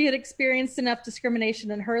 Like, she had experienced enough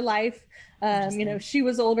discrimination in her life. She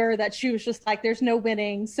was older, that she was just like, there's no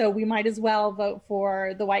winning, so we might as well vote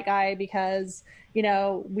for the white guy because,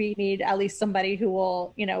 we need at least somebody who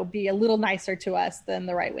will, be a little nicer to us than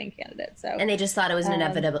the right-wing candidate. So, and they just thought it was an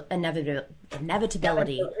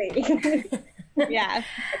inevitability. Yeah.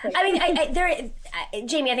 I mean,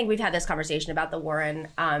 Jamie, I think we've had this conversation about the Warren.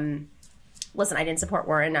 Listen, I didn't support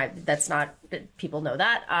Warren. That's not, people know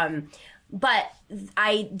that. But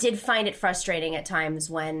I did find it frustrating at times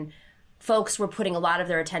when folks were putting a lot of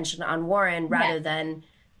their attention on Warren rather than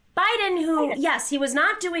Biden, who, yes, he was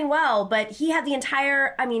not doing well, but he had the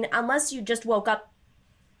entire, unless you just woke up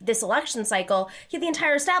this election cycle, he had the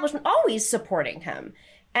entire establishment always supporting him.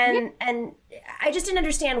 And I just didn't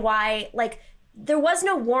understand why, there was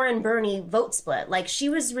no Warren-Bernie vote split. She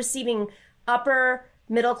was receiving upper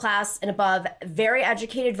middle class and above, very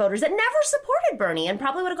educated voters that never supported Bernie and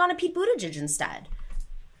probably would have gone to Pete Buttigieg instead.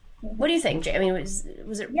 What do you think, Jay? Was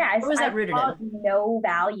it? Yeah, what was that rooted in? No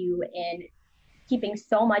value in keeping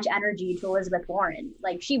so much energy to Elizabeth Warren.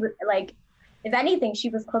 She was if anything, she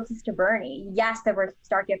was closest to Bernie. Yes, there were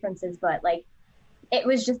stark differences, but it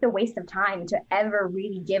was just a waste of time to ever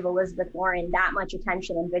really give Elizabeth Warren that much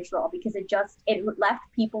attention and vitriol, because it left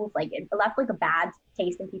people's it left a bad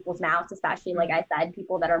taste in people's mouths, especially like I said,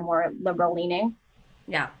 people that are more liberal leaning.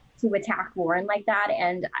 Yeah. To attack Warren like that.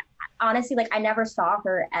 And honestly, I never saw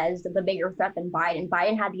her as the bigger threat than Biden.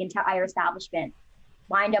 Biden had the entire establishment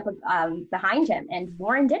lined up behind him, and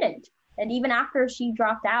Warren didn't. And even after she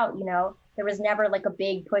dropped out, there was never a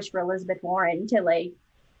big push for Elizabeth Warren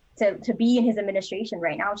to be in his administration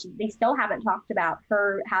right now. They still haven't talked about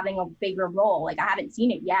her having a bigger role. I haven't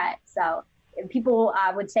seen it yet. So people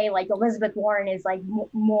would say Elizabeth Warren is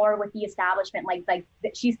more with the establishment,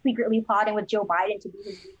 that she's secretly plotting with Joe Biden to be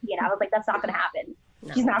his VP. And I was that's not going to happen.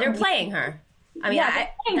 No, she's not. They're playing her. That's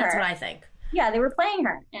what I think. Yeah, they were playing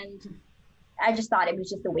her, and I just thought it was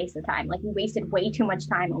just a waste of time. We wasted way too much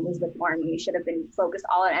time on Elizabeth Warren when we should have been focused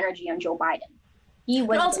all our energy on Joe Biden.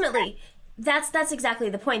 But ultimately, that's exactly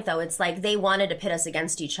the point, though. It's they wanted to pit us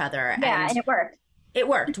against each other. Yeah, and it worked. It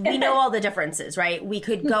worked. We know all the differences, right? We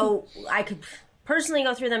could go, I could personally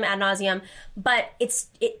go through them ad nauseum, but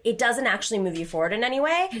it doesn't actually move you forward in any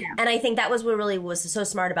way. Yeah. And I think that was what really was so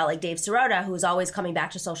smart about Dave Sirota, who was always coming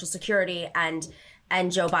back to Social Security and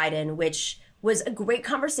Joe Biden, which was a great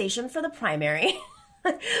conversation for the primary.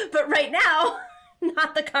 But right now,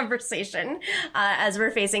 not the conversation as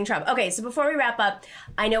we're facing Trump. Okay, so before we wrap up,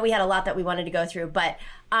 I know we had a lot that we wanted to go through, but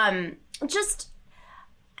I'm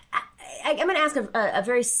going to ask a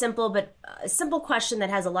very simple question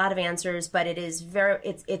that has a lot of answers, but it is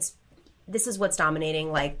this is what's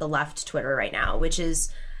dominating the left Twitter right now, which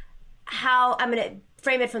is how I'm going to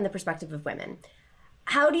frame it from the perspective of women.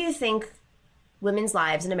 How do you think women's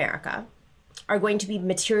lives in America are going to be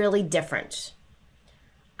materially different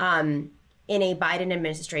in a Biden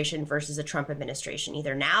administration versus a Trump administration,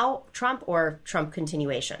 either now Trump or Trump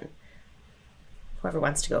continuation? Whoever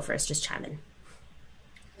wants to go first, just chime in.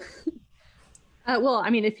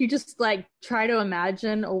 If you just try to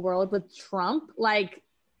imagine a world with Trump,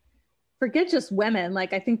 forget just women,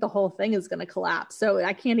 I think the whole thing is going to collapse. So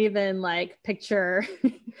I can't even picture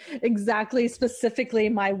exactly specifically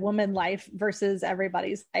my woman life versus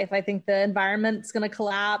everybody's life. I think the environment's going to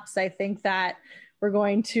collapse. I think that we're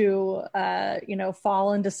going to,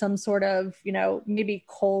 fall into some sort of, maybe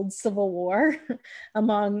cold civil war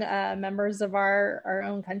among members of our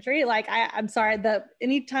own country. I'm sorry,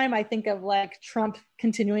 anytime I think of Trump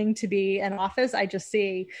continuing to be in office, I just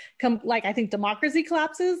see I think democracy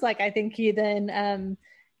collapses. I think he then,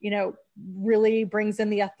 really brings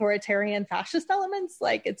in the authoritarian fascist elements.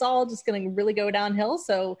 It's all just going to really go downhill.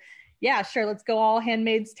 So yeah, sure. Let's go all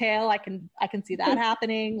Handmaid's Tale. I can see that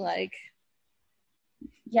happening.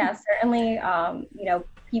 Yeah, certainly.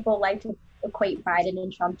 People like to equate Biden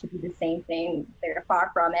and Trump to be the same thing. They're far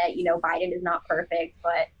from it. Biden is not perfect,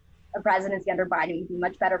 but a presidency under Biden would be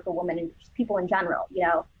much better for women and people in general.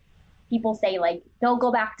 People say they'll go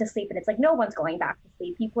back to sleep, and it's no one's going back to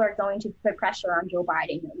sleep. People are going to put pressure on Joe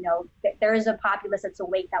Biden. There is a populace that's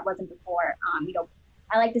awake that wasn't before.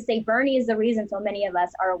 I like to say Bernie is the reason so many of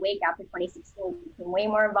us are awake after 2016. We became way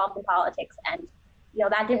more involved in politics, and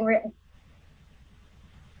that didn't.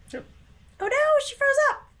 Oh no, she froze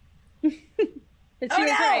up. But she was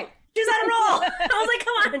right. She was on a roll. I was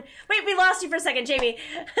come on. Wait, we lost you for a second, Jamie.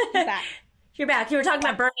 You're back. You're back. You were talking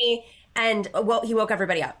about Bernie and he woke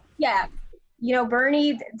everybody up. Yeah.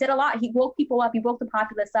 Bernie did a lot. He woke people up. He woke the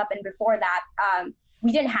populace up. And before that,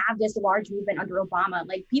 we didn't have this large movement under Obama.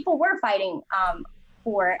 People were fighting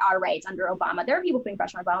for our rights under Obama. There are people putting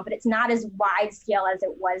pressure on Obama, but it's not as wide scale as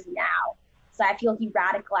it was now. So I feel he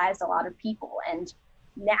radicalized a lot of people, and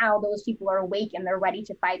now those people are awake and they're ready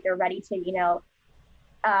to fight. They're ready to,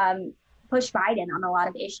 push Biden on a lot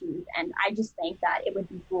of issues. And I just think that it would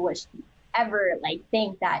be foolish to ever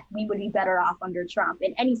think that we would be better off under Trump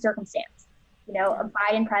in any circumstance. A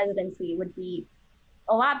Biden presidency would be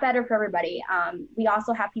a lot better for everybody. We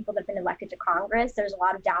also have people that have been elected to Congress. There's a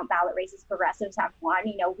lot of down ballot races. Progressives have won.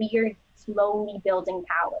 We are slowly building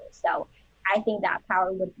power. So I think that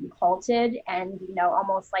power would be halted and,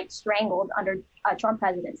 almost strangled under a Trump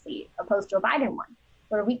presidency opposed to a Biden one,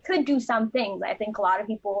 where we could do some things. I think a lot of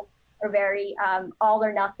people are very all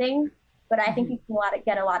or nothing, but I think we can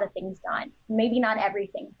get a lot of things done. Maybe not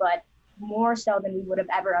everything, but more so than we would have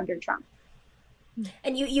ever under Trump.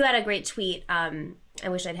 And you had a great tweet. I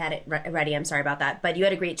wish I'd had it ready. I'm sorry about that. But you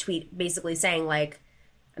had a great tweet basically saying,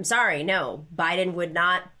 I'm sorry, no, Biden would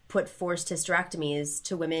not put forced hysterectomies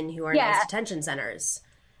to women who are in those detention centers.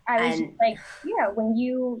 I was when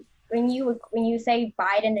you say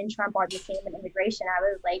Biden and Trump are the same in immigration, I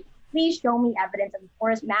was like, please show me evidence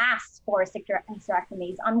of mass forced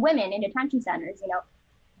hysterectomies on women in detention centers.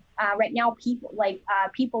 Right now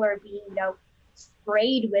people are being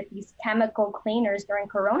sprayed with these chemical cleaners during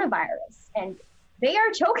coronavirus, and they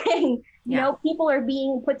are choking. People are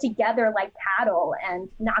being put together like cattle and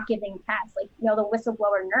not giving tests. The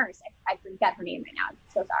whistleblower nurse, I forget her name right now. I'm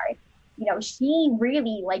so sorry. She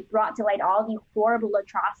really brought to light all these horrible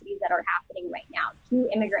atrocities that are happening right now to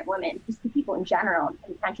immigrant women, just to people in general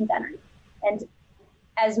in detention centers. And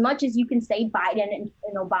as much as you can say Biden and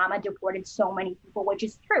Obama deported so many people, which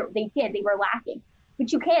is true, they did, they were lacking.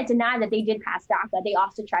 But you can't deny that they did pass DACA. They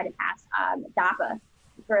also tried to pass DACA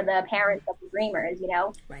for the parents of the Dreamers.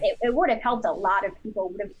 Right. It would have helped a lot of people,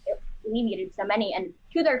 would have alleviated so many. And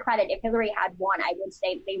to their credit, if Hillary had won, I would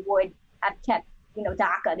say they would have kept,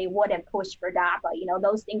 DACA. They would have pushed for DACA.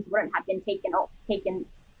 Those things wouldn't have been taken out.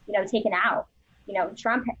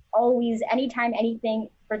 Trump always, anytime anything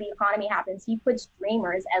for the economy happens, he puts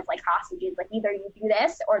Dreamers as hostages. Either you do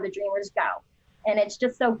this or the Dreamers go. And it's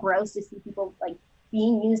just so gross to see people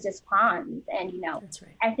being used as pawns. And, That's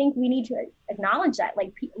right. I think we need to acknowledge that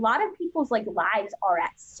a lot of people's lives are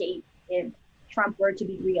at stake if Trump were to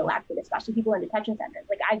be reelected, especially people in detention centers.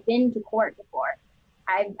 I've been to court before.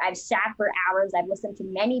 I've sat for hours. I've listened to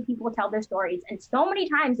many people tell their stories. And so many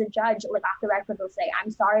times the judge, off the record, will say,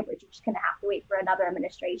 I'm sorry, but you're just going to have to wait for another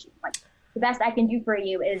administration. The best I can do for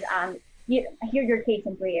you is hear your case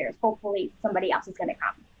in 3 years. Hopefully somebody else is going to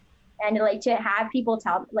come. And to have people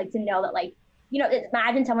to know that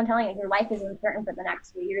imagine someone telling you your life is uncertain for the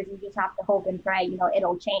next 3 years. You just have to hope and pray,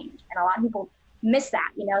 it'll change. And a lot of people miss that,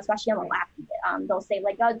 especially on the left. They'll say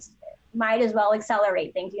it might as well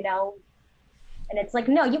accelerate things, And it's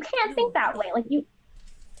no, you can't think that way.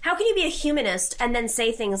 How can you be a humanist and then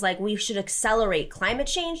say things like we should accelerate climate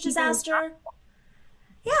change disaster?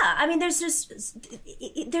 Yeah, I mean, there's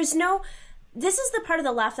no. This is the part of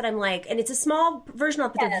the left that I'm and it's a small version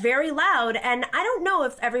of it, but they're very loud. And I don't know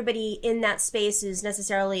if everybody in that space is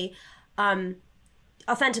necessarily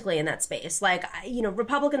authentically in that space.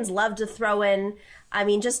 Republicans love to throw in,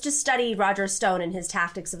 just study Roger Stone and his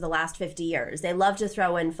tactics of the last 50 years. They love to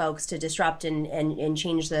throw in folks to disrupt and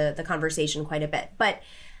change the conversation quite a bit. But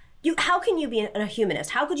how can you be a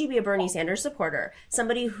humanist? How could you be a Bernie Sanders supporter?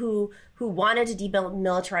 Somebody who wanted to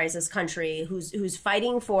demilitarize this country, who's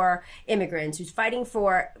fighting for immigrants, who's fighting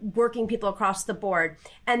for working people across the board,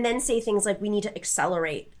 and then say things like we need to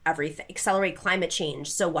accelerate everything, accelerate climate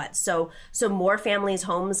change. So what? So more families'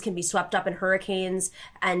 homes can be swept up in hurricanes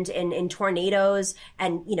and in tornadoes,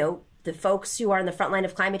 and the folks who are in the front line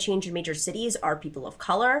of climate change in major cities are people of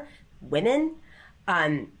color, women.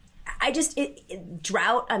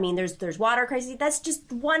 Drought, there's water crisis. That's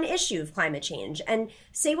just one issue of climate change. And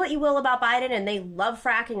say what you will about Biden, and they love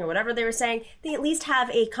fracking or whatever they were saying, they at least have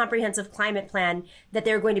a comprehensive climate plan that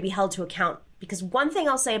they're going to be held to account. Because one thing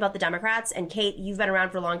I'll say about the Democrats, and Kate, you've been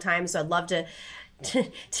around for a long time, so I'd love to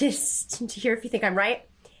hear if you think I'm right.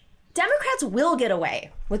 Democrats will get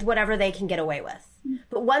away with whatever they can get away with.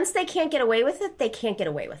 But once they can't get away with it, they can't get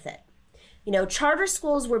away with it. Charter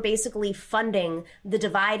schools were basically funding the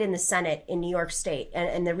divide in the Senate in New York State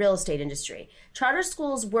and the real estate industry. Charter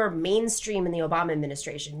schools were mainstream in the Obama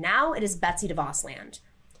administration. Now it is Betsy DeVos land.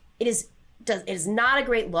 It is not a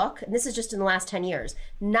great look, and this is just in the last 10 years,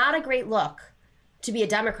 not a great look to be a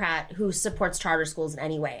Democrat who supports charter schools in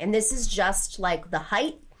any way. And this is just the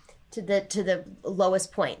height to the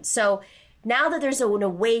lowest point. So now that there's an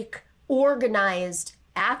awake, organized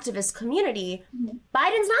activist community,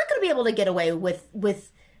 Biden's not going to be able to get away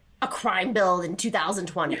with a crime bill in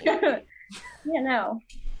 2020. Yeah, no.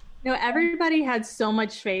 No, everybody had so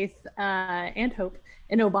much faith and hope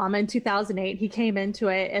in Obama in 2008. He came into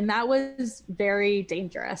it, and that was very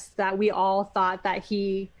dangerous, that we all thought that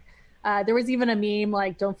he, there was even a meme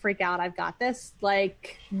like, don't freak out, I've got this.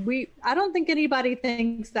 Like, I don't think anybody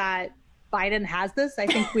thinks that Biden has this. I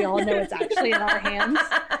think we all know it's actually in our hands.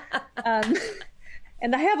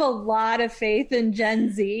 And I have a lot of faith in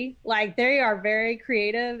Gen Z. Like, they are very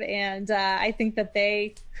creative, and I think that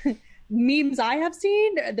memes I have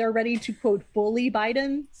seen, they're ready to, quote, bully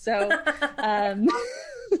Biden. So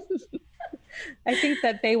I think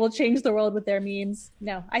that they will change the world with their memes.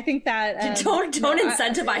 No, I think that... don't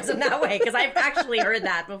incentivize them that way, because I've actually heard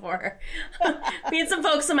that before. Me and some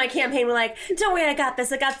folks in my campaign were like, don't worry, I got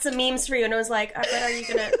this. I got some memes for you. And I was like, all right, are you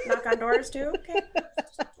going to knock on doors too? Okay.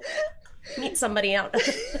 Meet somebody out.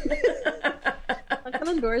 Knocking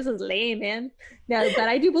on doors is lame, man. No, but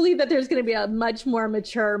I do believe that there's going to be a much more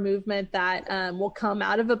mature movement that will come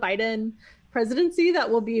out of a Biden presidency that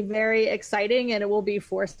will be very exciting, and it will be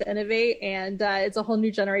forced to innovate. And it's a whole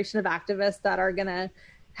new generation of activists that are going to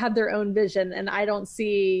have their own vision. And I don't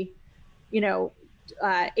see,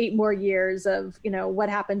 8 more years of, what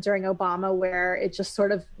happened during Obama, where it just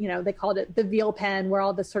sort of, they called it the veal pen, where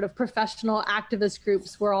all the sort of professional activist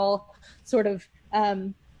groups were all sort of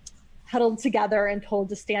huddled together and told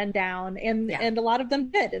to stand down. And a lot of them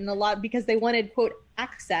did, and a lot because they wanted, quote,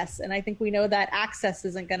 access. And I think we know that access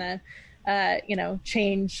isn't going to,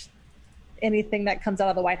 change anything that comes out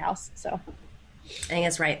of the White House. So I think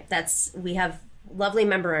that's right. We have lovely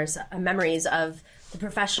memories of the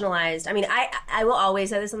professionalized. I mean, I will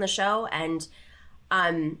always say this on the show, and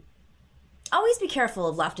always be careful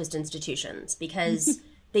of leftist institutions, because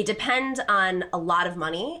they depend on a lot of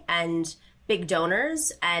money and big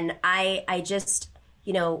donors. And I just,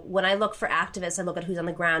 when I look for activists, I look at who's on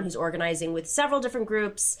the ground, who's organizing with several different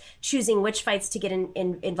groups, choosing which fights to get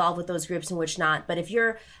involved with those groups and which not. But if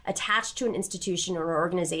you're attached to an institution or an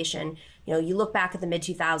organization, you look back at the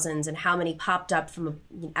mid-2000s and how many popped up from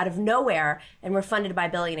out of nowhere and were funded by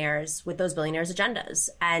billionaires with those billionaires' agendas.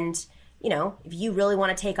 And, if you really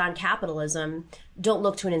want to take on capitalism, don't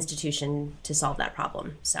look to an institution to solve that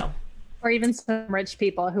problem. So, or even some rich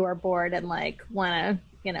people who are bored and want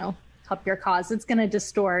to, help your cause. It's going to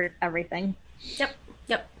distort everything. Yep.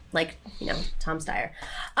 Like, Tom Steyer.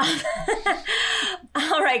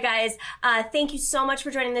 All right, guys. Thank you so much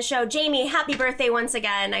for joining the show. Jamie, happy birthday once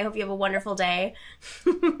again. I hope you have a wonderful day.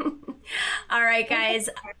 All right, guys.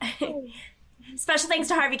 Special thanks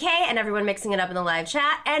to Harvey K and everyone mixing it up in the live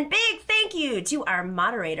chat. And big thank you to our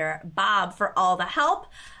moderator, Bob, for all the help.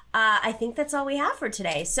 I think that's all we have for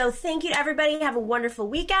today. So thank you to everybody. Have a wonderful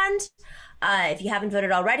weekend. If you haven't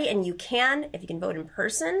voted already, and if you can vote in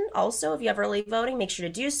person, also, if you have early voting, make sure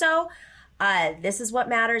to do so. This is what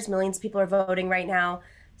matters. Millions of people are voting right now.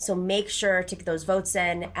 So make sure to get those votes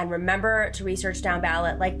in, and remember to research down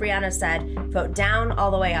ballot. Like Brianna said, vote down all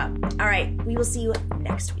the way up. All right, we will see you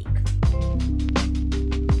next week.